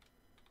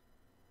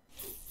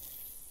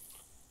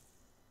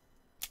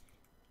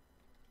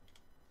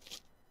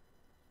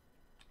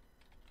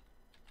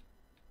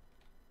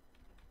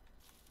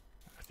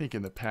 I think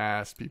in the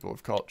past, people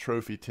have caught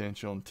trophy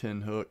tench on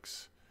 10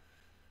 hooks.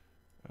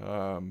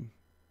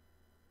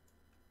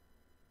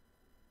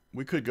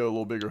 We could go a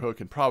little bigger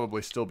hook and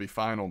probably still be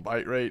fine on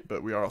bite rate,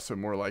 but we are also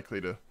more likely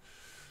to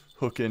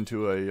hook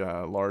into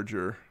a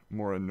larger,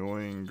 more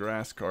annoying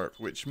grass carp,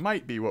 which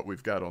might be what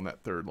we've got on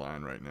that third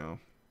line right now.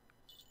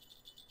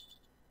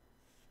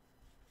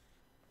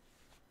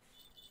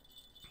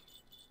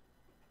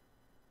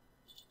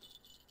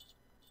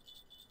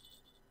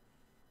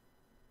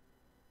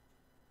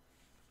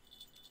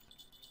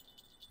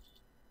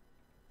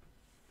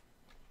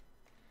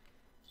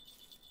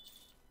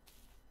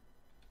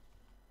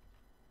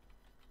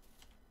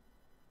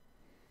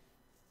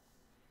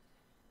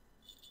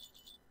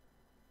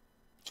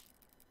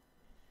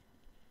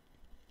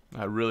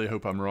 I really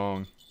hope I'm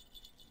wrong.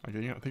 I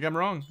think I'm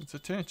wrong. It's a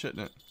tench, isn't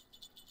it?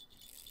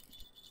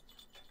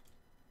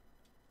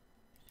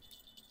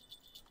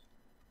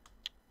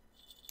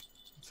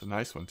 It's a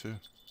nice one, too.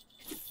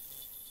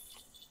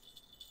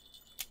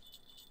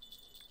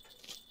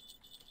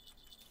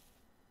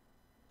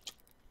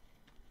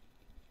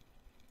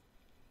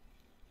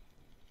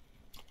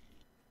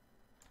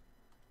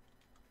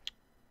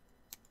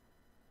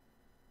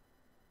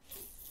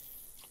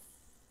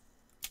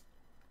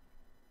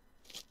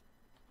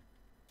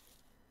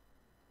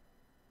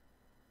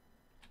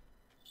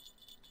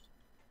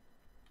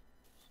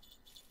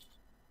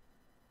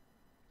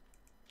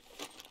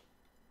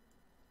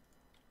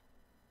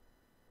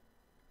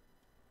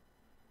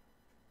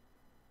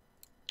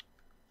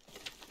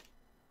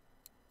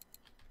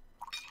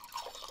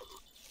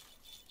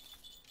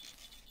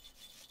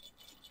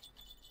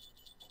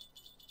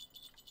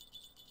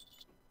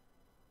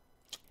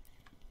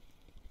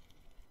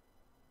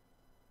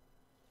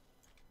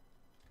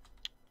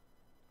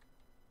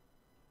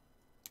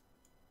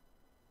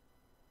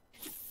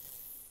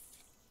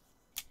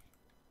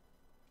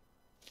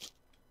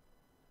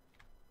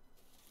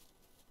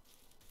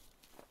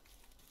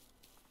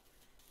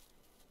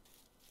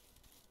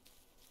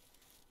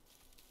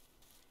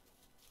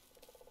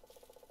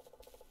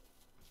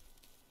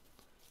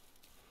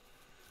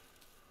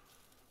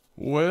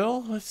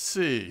 Well, let's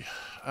see.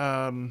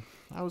 I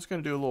was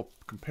going to do a little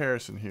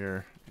comparison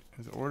here.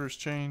 Has the orders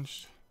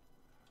changed?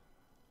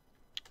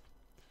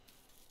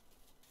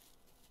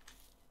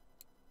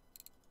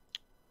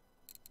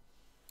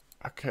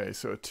 Okay,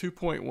 so a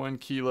 2.1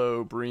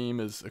 kilo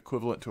Bream is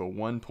equivalent to a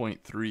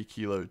 1.3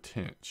 kilo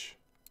Tench.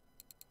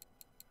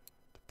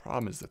 The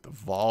problem is that the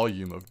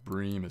volume of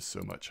Bream is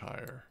so much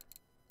higher.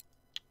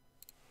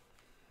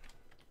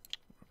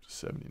 Up to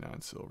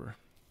 79 silver.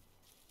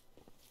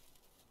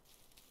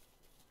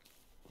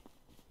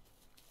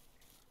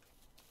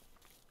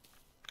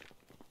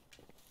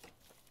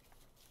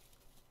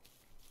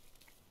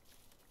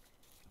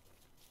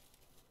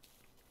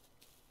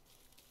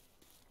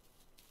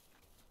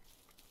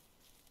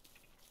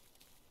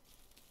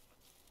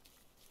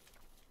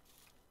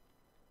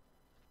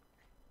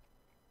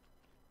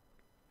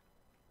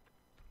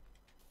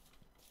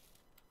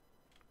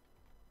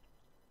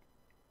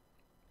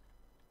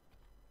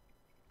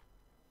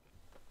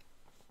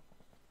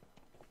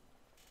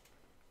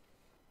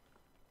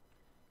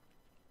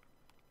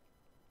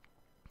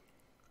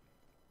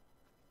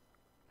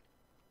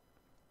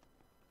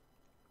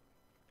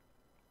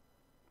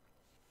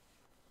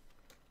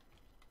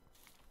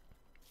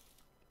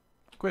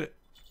 Quit it.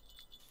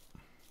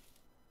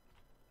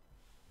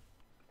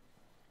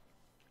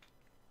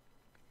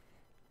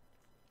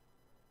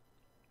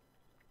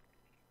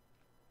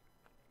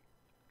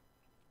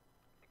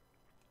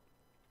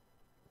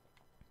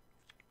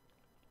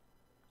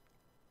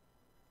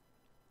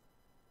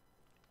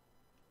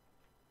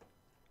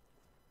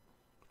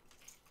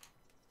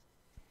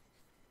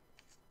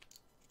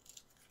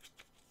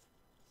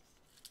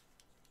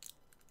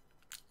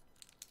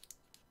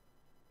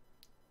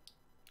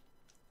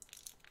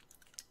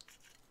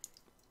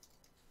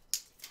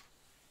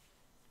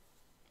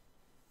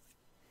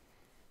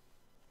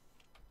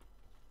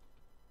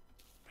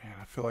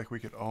 I feel like we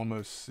could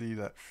almost see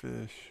that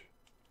fish.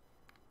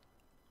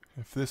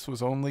 If this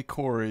was only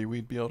Corey,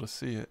 we'd be able to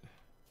see it.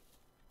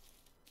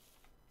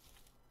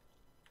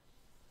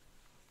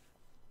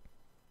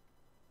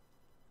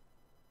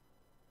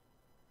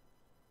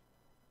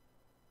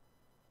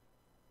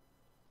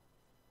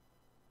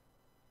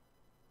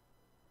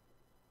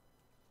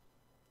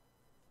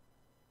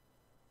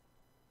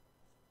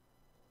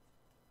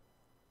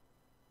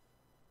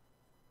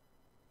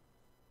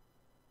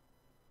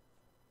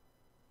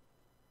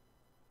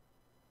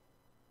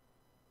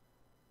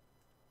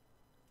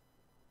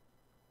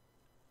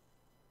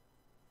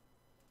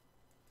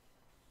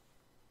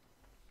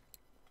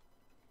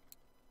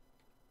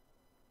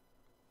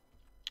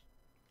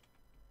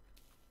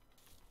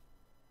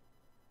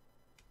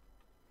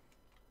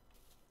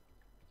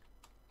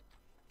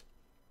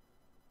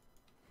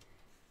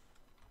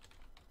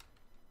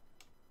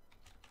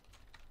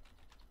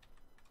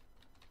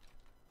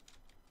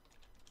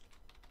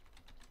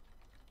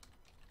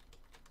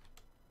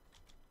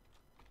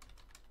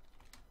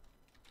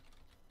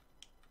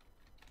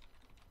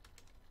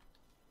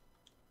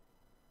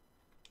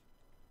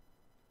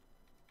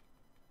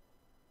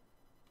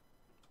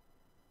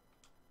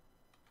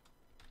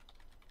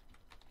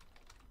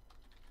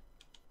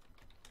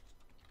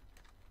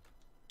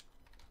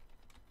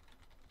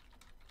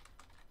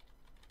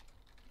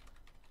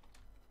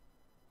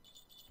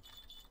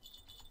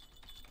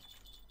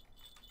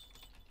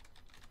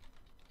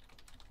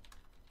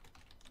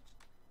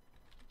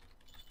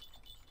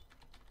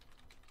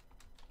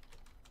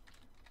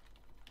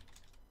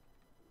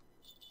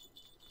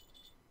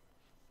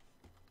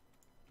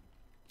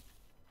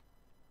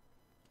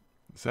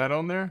 Is that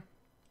on there?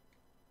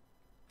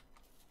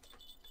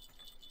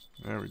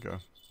 There we go.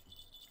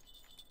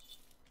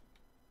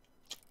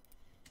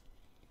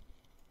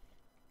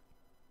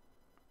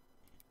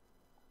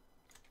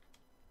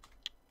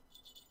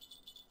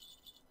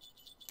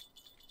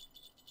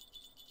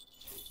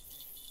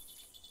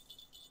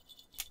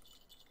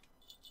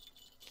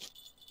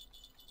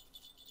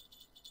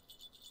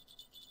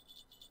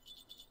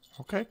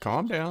 Okay,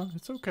 calm down.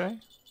 It's okay.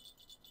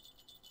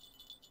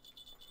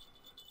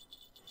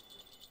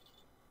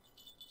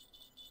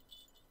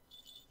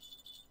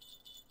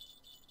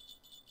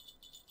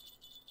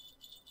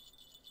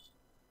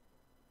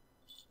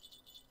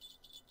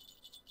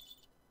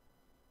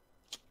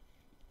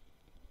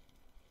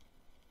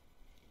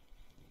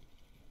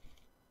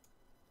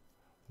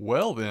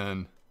 Well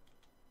then.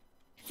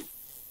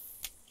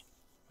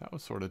 That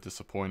was sort of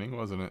disappointing,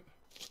 wasn't it?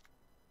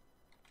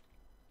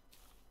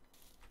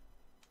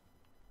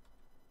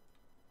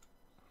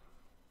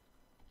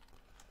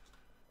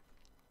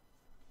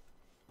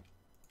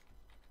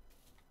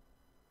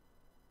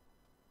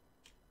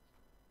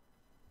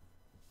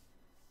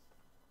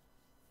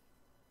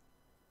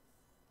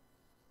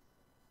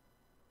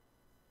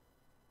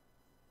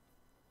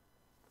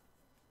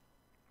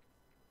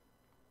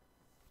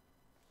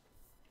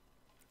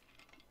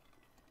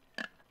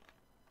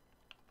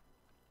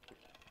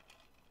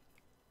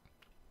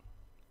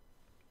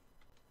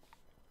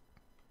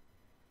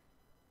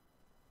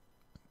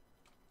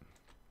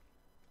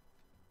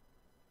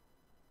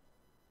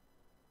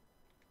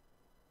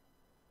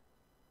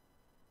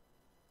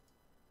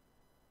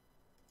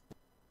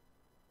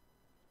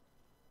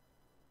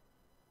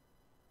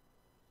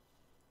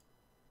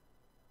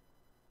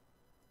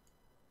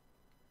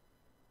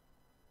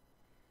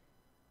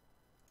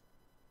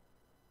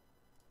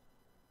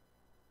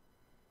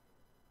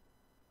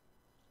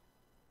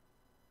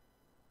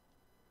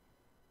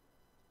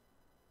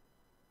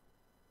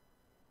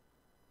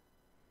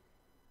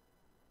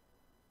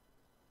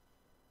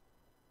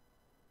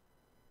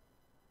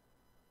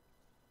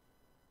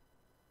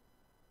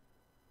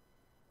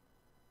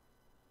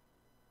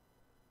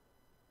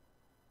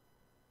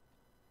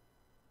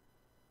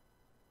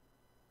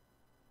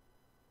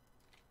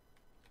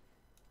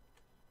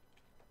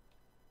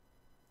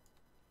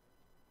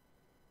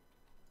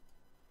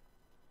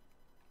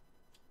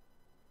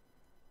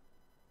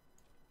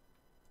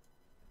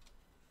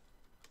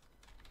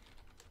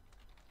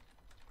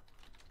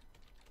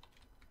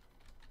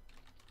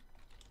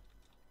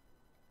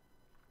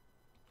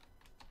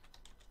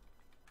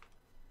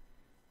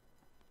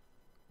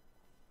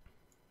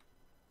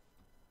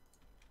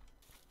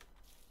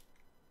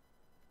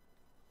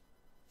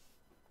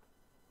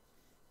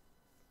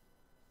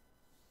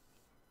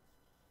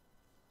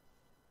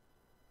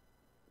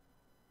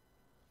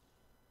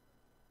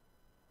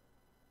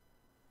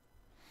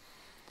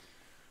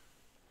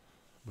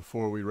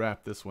 Before we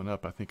wrap this one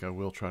up, I think I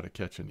will try to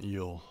catch an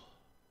eel.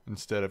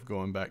 Instead of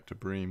going back to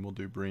Bream, we'll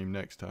do Bream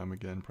next time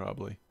again,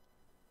 probably.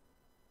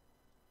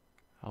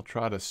 I'll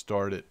try to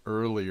start it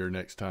earlier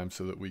next time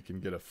so that we can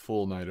get a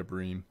full night of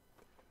Bream.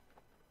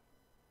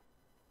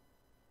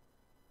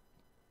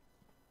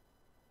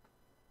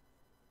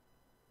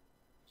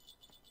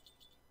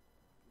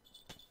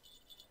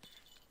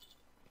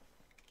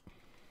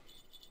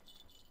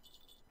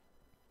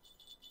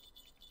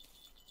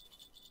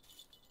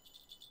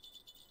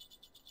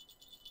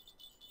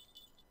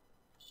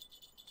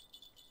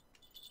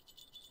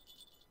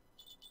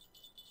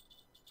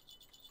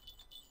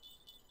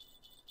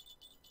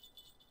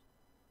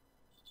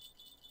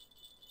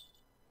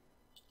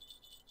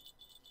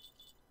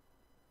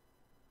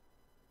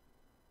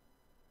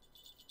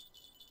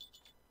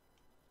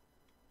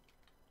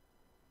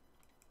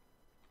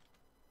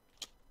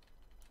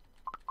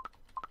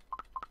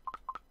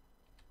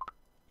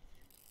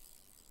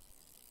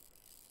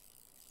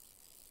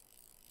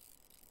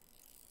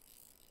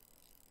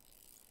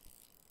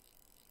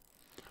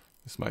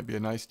 This might be a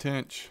nice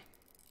tench.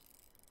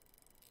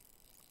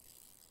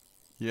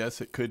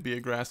 Yes, it could be a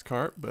grass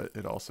carp, but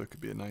it also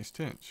could be a nice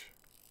tench.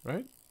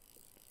 Right?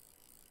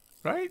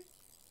 Right?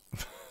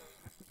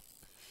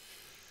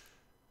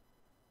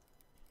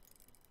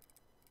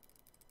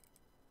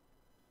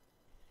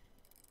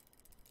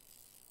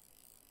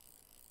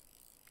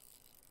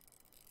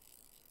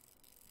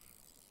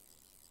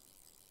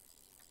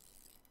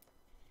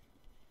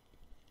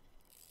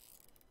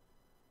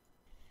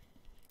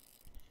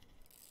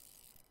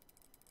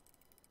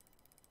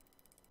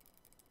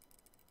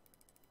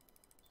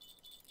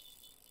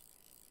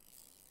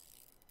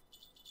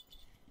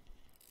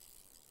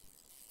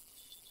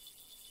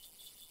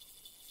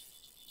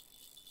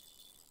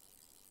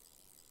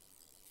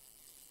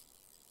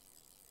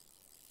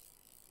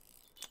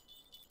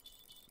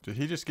 Did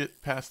he just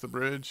get past the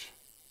bridge?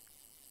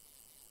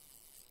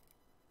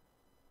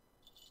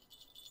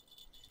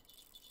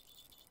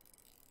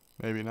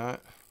 Maybe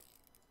not.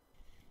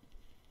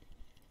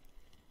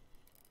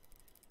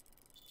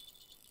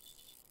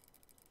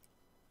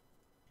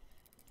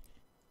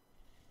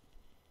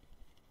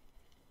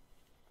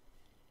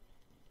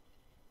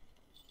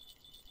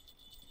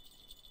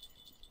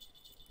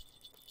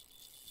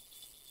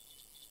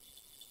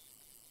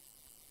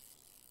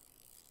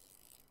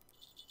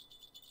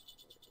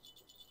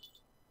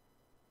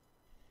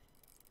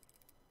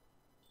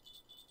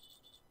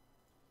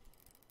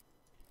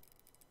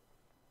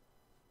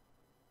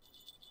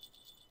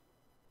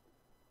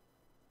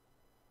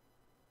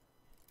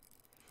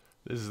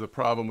 This is the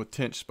problem with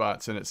tench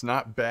spots, and it's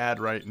not bad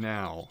right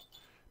now,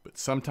 but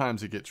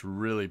sometimes it gets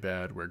really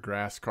bad where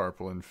grass carp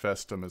will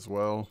infest them as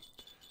well.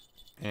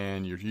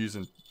 And you're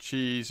using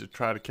cheese to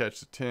try to catch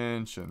the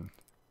tench, and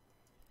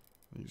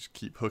you just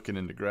keep hooking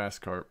into grass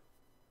carp.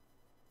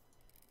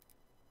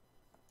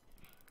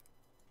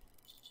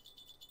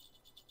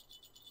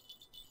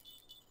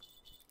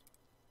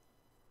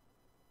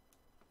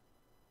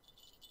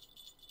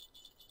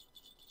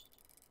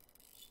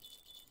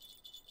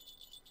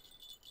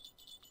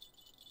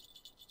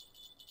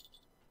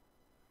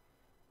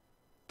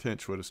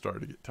 Tench would have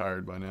started to get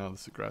tired by now.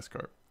 This is a grass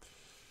carp.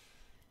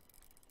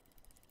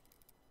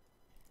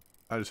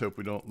 I just hope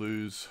we don't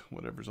lose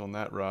whatever's on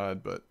that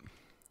rod, but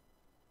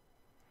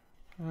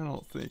I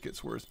don't think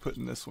it's worth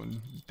putting this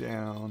one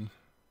down.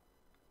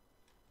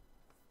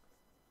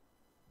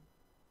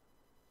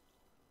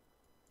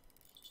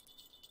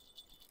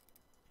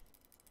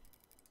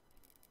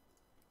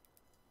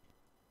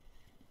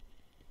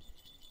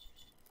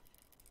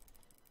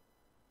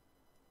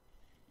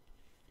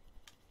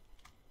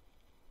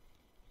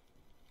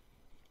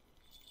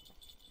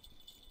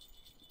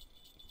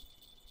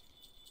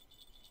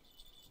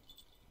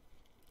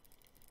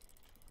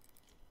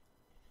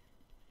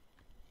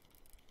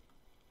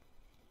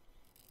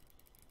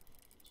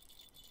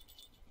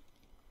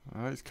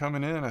 He's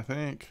coming in, I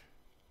think.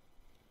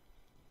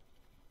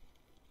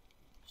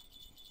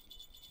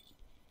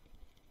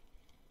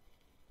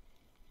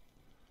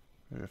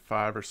 Maybe a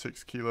 5 or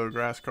 6 kilo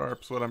grass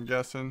carp is what I'm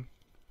guessing.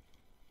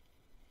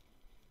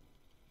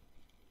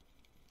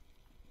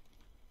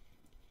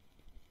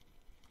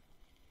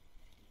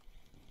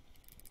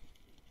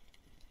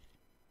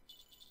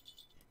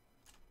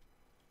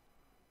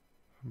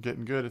 I'm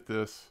getting good at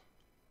this.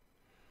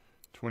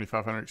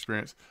 2,500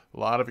 experience. A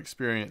lot of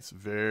experience,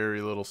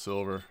 very little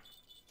silver.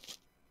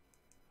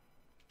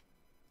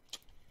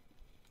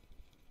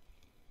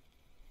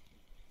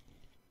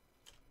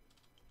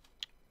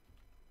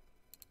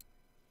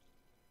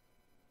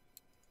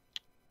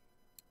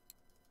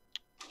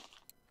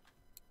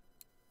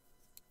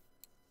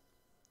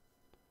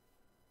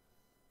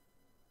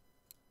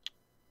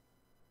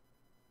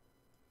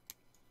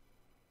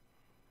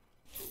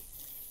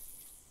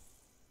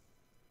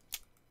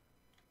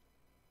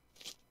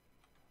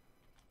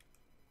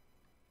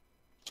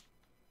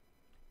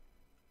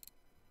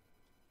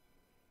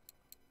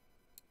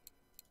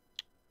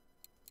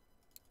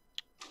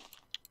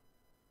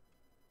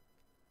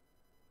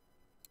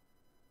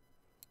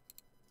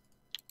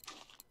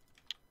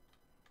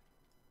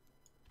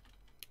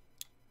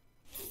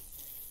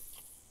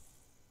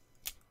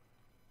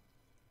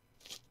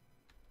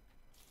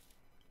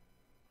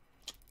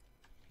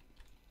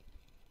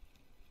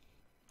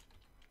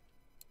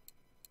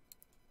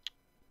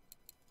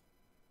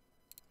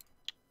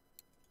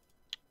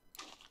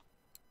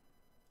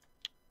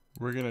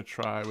 We're going to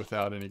try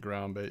without any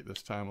ground bait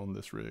this time on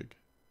this rig.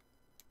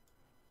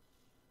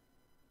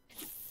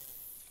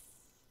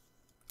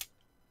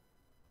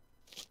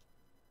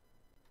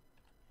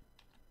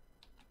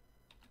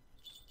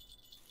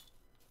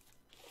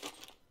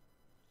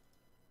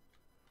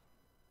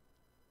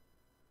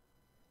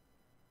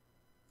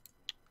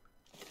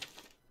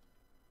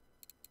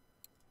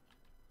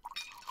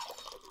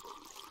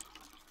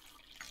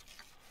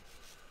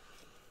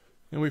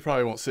 And we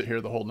probably won't sit here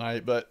the whole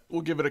night, but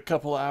we'll give it a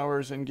couple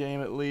hours in game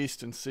at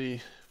least and see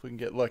if we can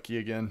get lucky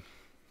again.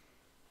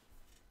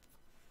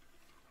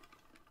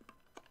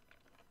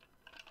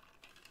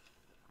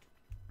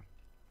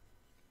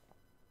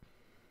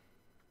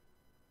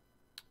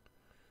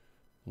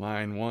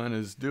 Line 1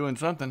 is doing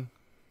something.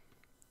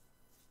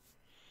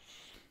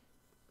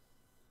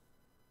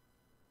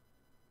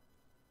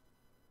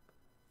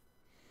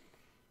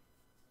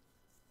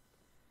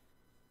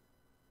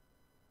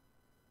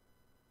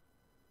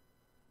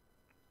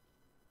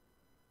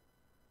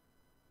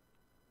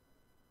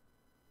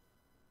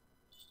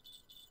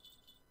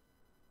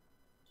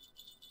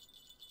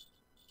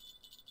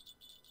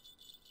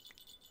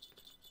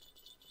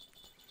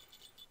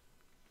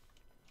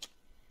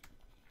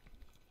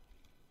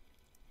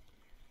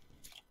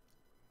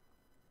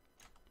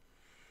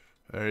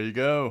 There you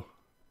go.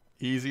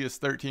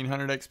 Easiest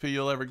 1300 XP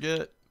you'll ever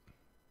get.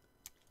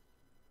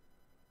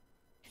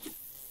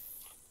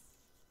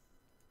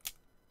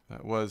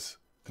 That was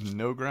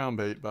no ground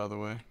bait, by the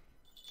way.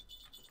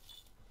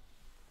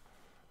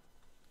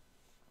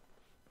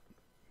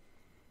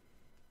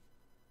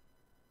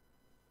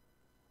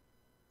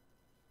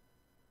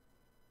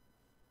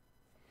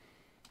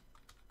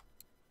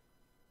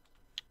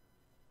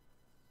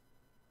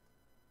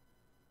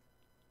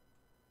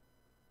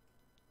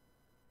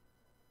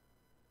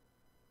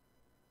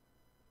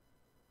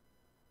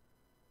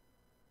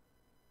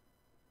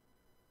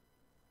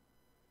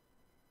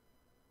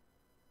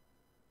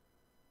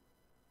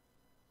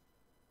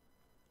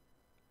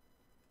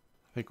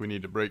 I think we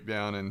need to break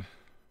down and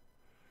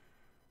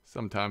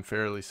sometime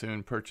fairly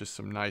soon purchase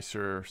some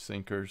nicer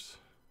sinkers.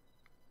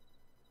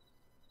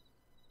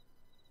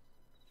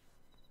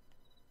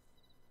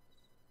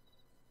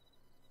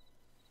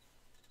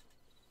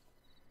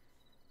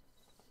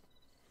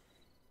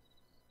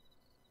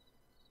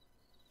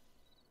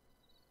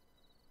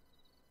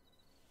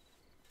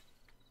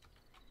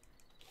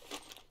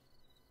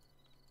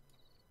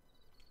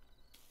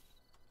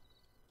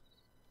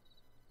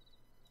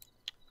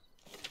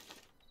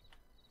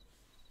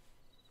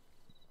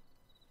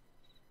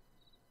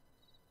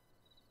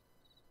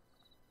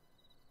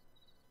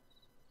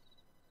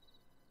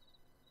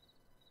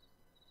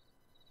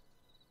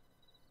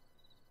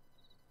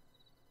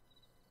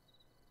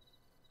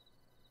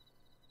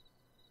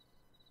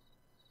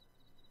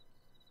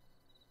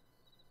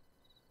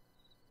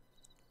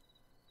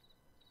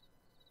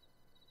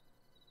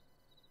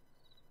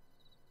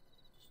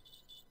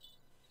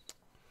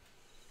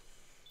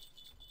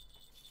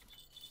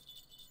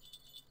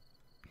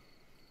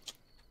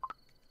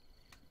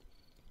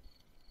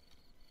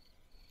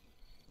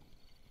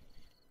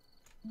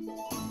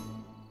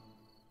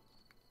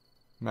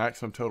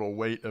 Maximum total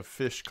weight of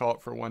fish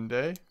caught for one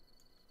day.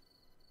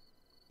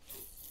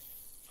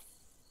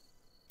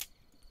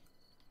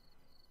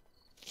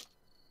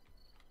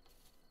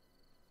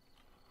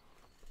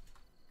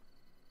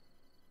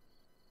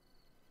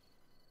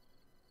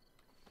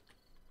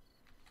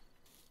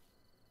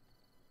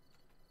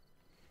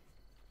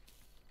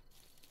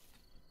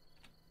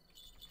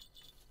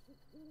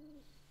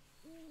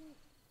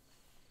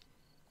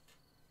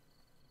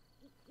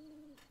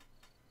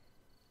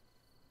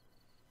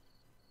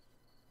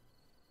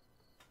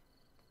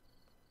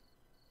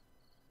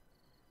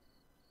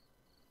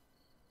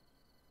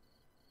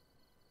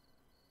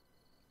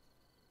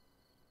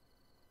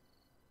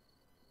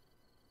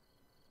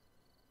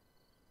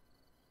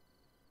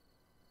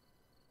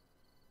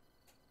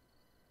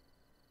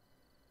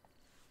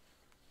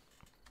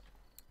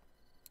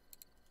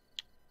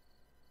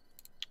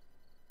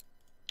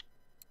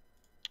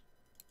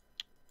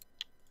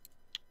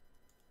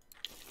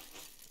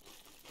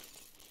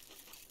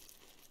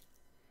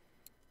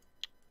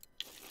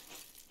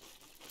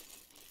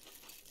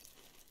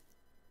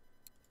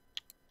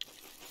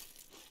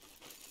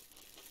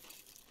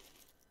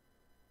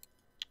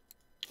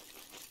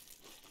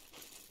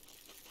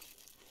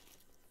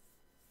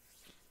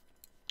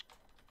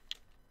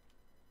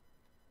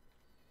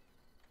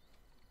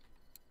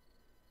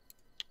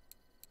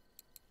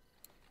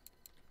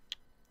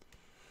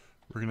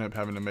 We're going to end up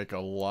having to make a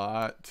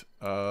lot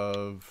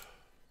of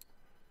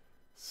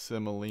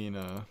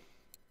semolina.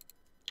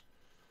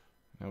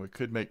 Now we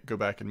could go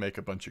back and make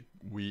a bunch of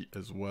wheat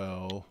as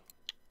well.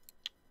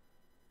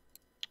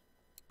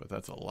 But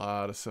that's a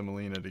lot of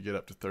semolina to get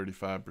up to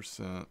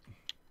 35%.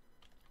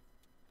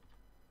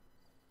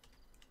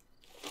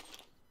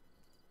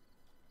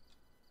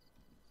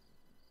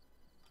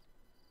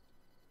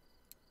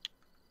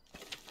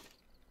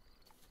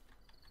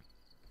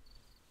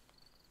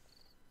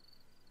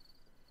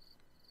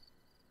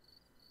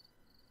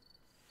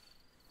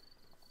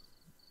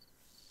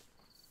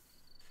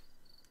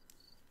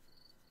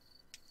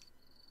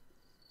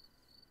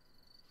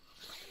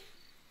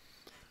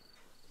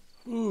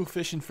 Ooh,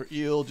 fishing for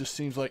eel just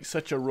seems like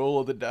such a roll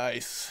of the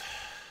dice.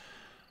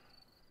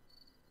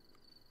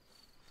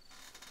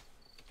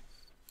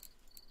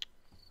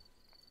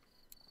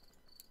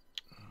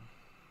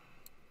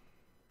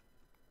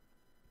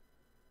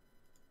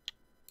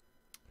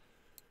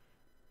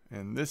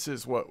 And this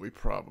is what we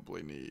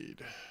probably need.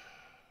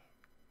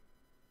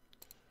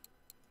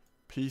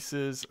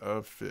 Pieces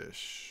of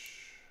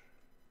fish.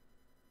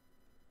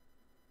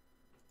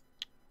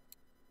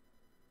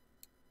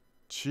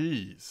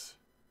 Cheese.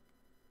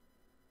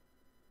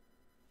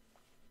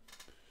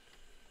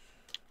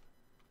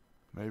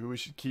 Maybe we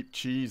should keep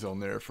cheese on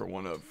there for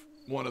one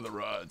of the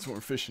rods when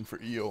we're fishing for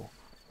eel.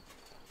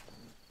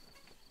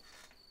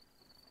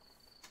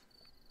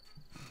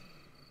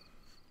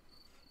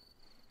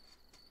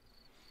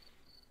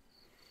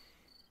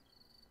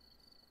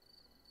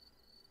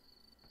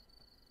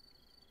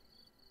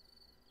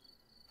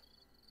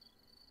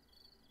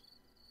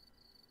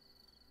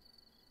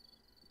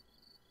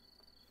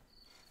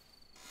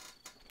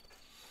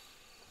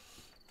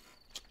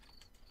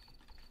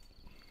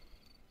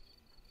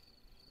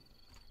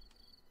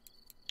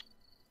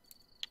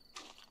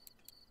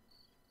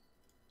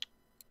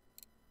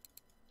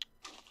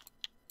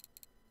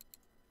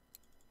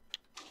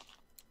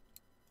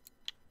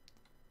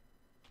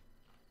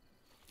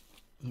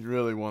 You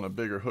really want a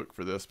bigger hook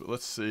for this, but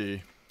let's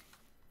see.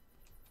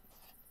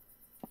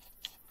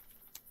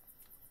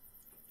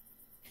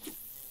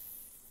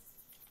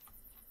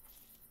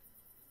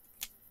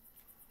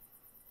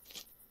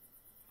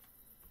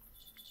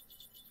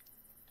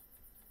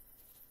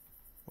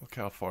 Look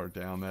how far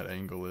down that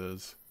angle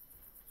is.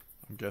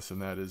 I'm guessing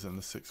that is in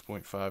the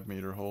 6.5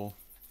 meter hole.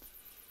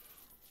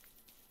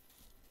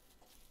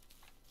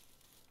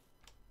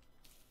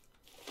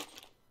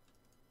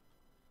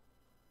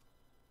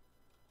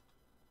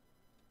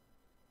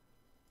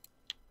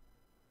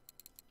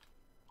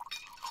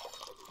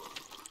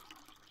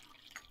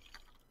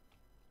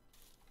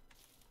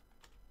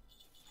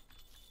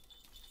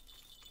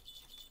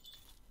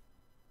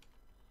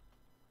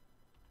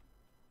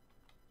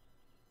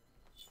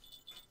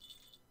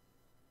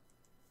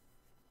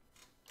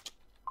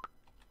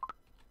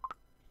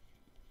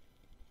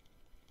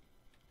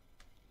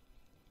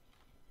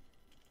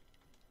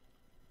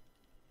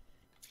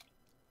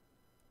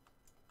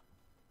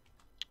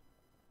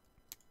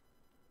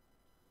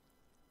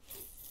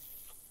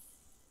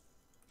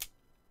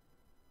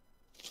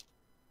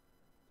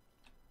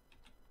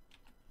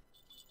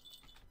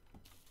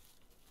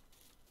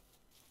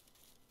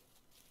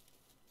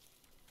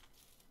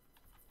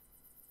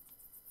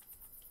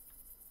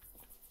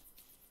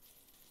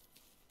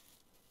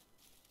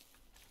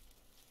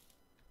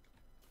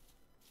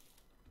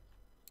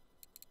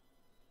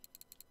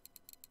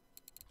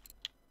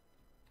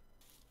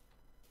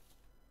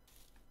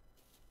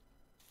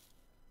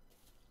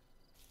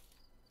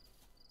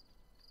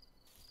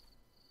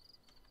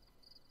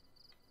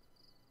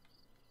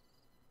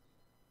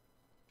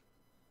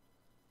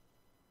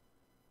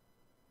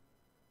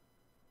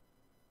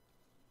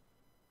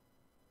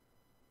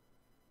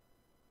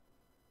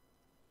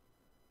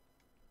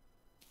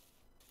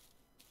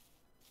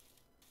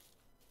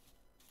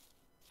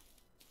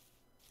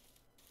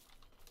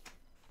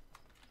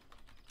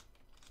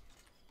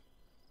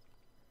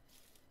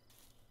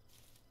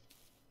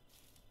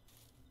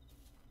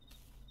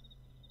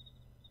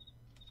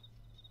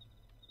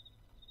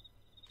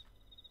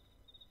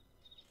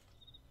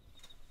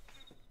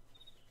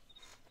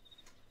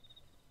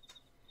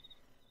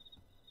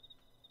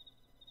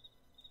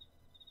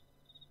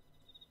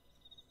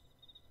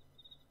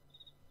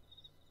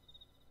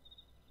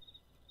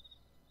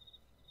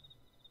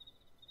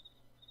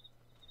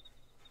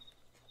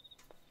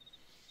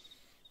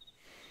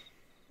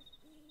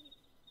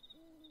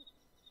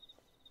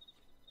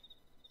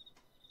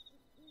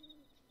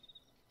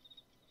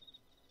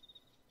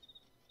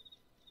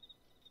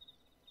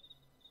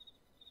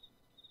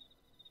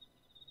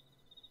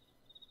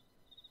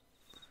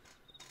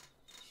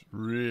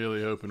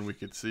 Really hoping we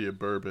could see a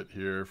burbot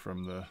here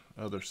from the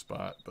other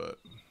spot, but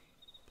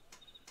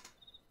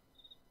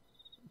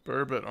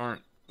burbot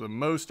aren't the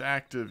most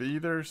active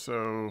either,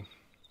 so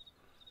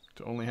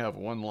to only have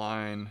one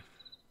line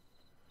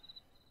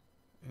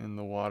in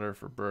the water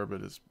for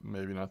burbot is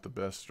maybe not the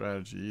best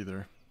strategy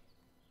either.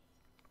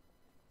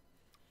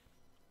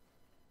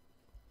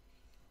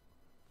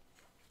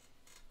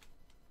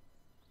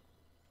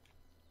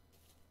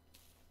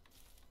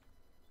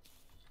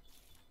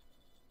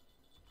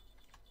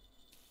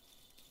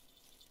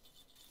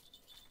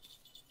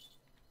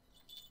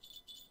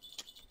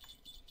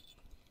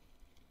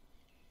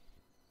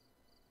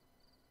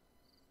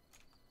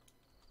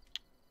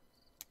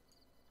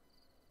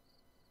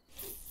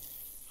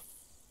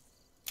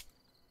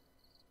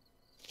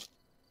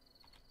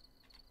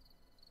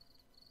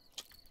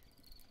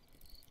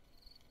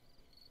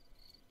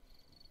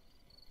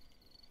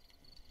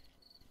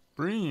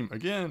 Bream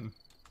again.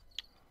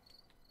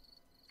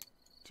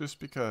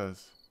 Just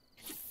because.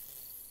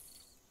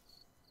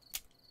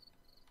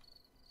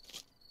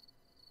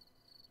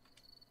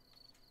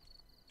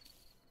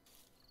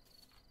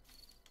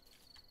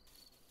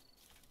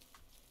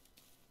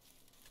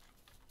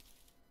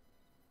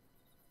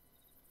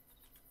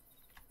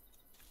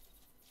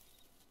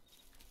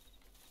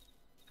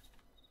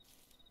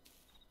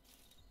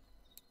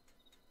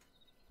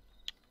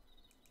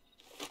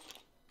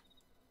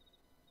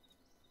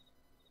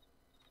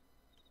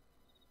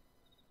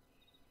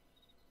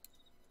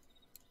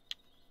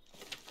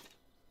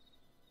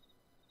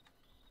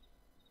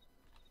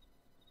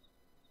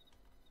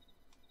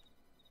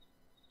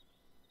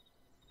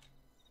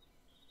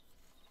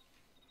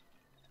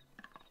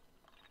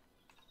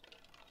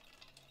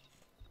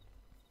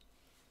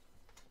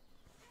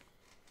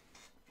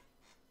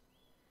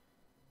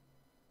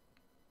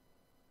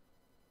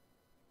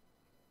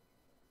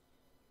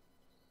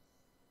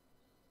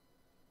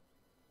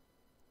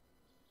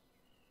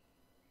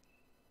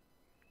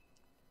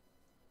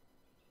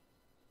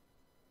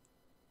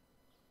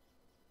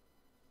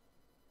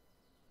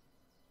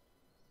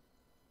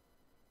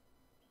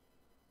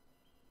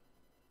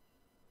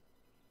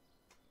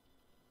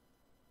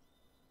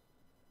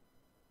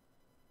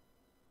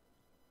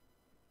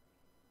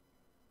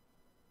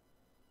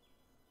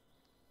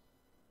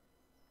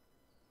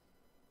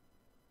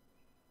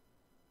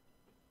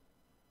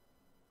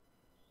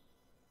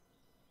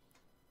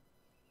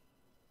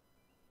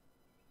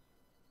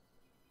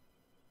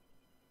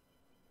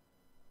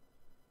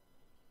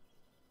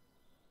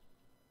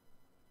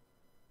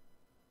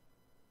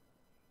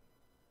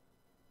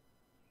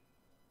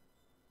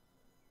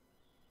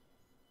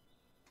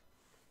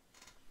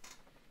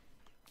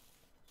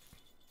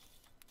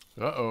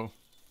 Uh-oh.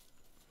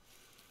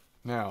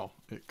 Now,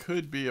 it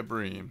could be a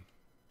bream.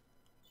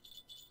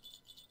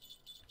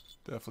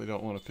 Definitely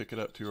don't want to pick it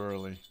up too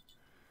early,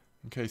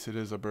 in case it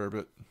is a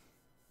burbot.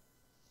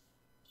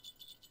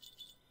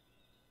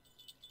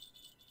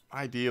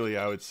 Ideally,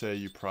 I would say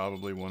you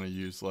probably want to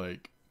use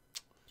like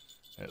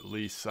at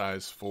least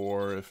size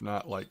 4, if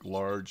not like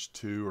large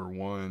 2 or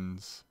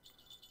 1s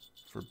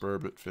for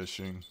burbot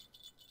fishing.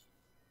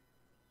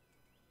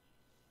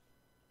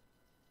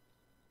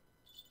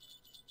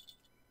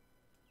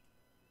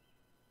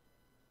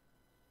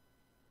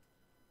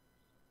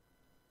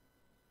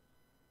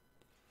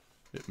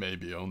 It may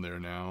be on there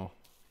now.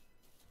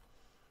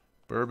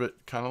 Burbot,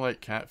 kind of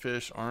like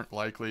catfish, aren't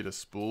likely to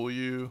spool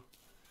you.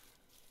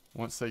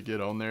 Once they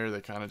get on there,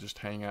 they kind of just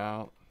hang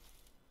out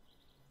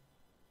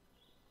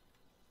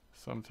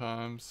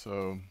sometimes,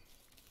 so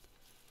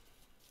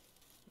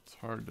it's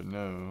hard to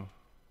know.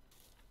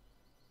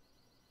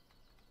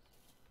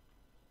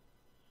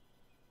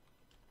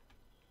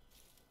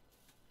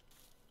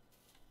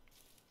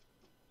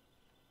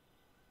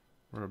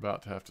 We're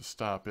about to have to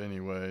stop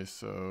anyway,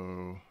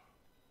 so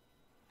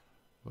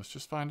let's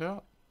just find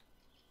out.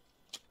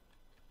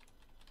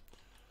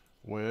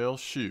 Well,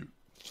 shoot.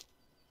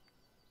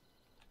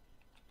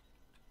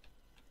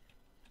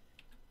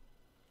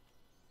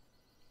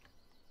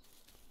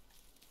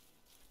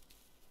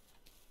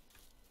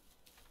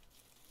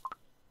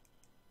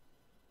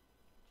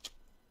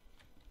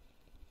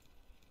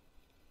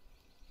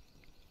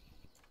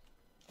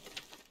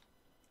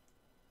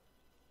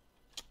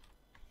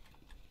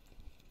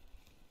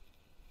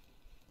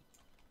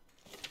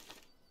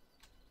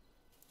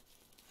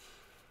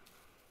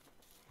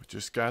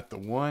 Just got the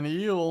one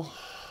eel.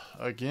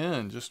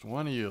 Again, just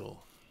one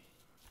eel.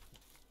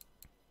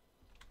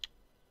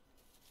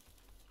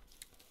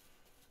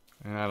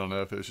 And I don't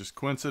know if it was just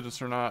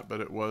coincidence or not, but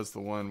it was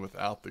the one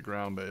without the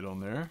ground bait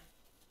on there.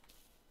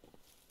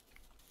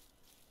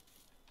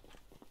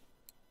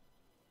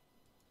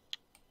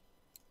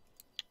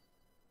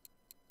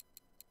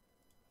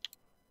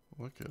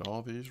 Look at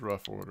all these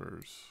rough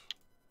orders.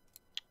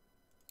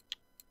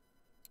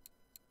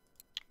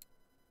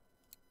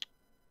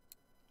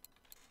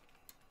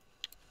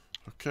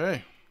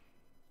 Okay.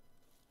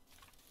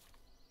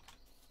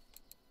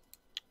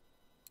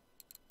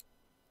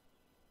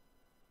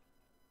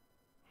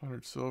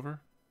 $100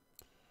 silver.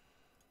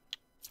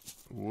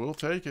 We'll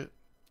take it.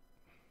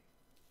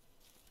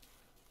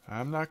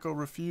 I'm not going to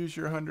refuse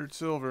your 100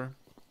 silver.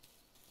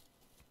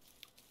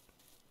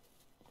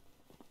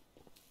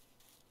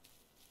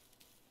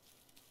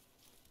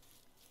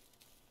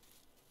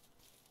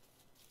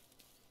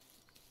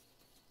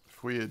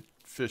 If we had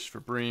fished for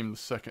Bream the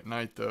second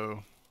night,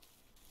 though,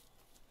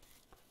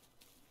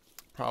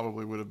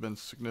 probably would have been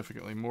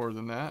significantly more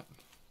than that.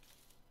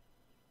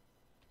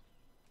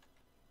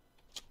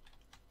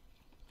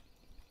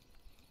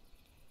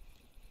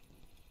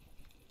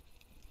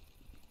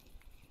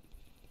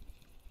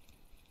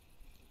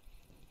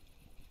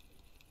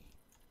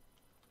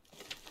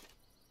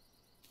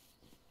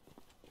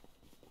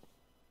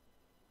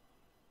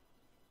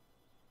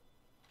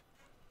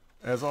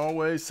 As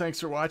always, thanks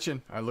for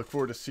watching. I look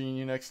forward to seeing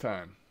you next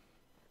time.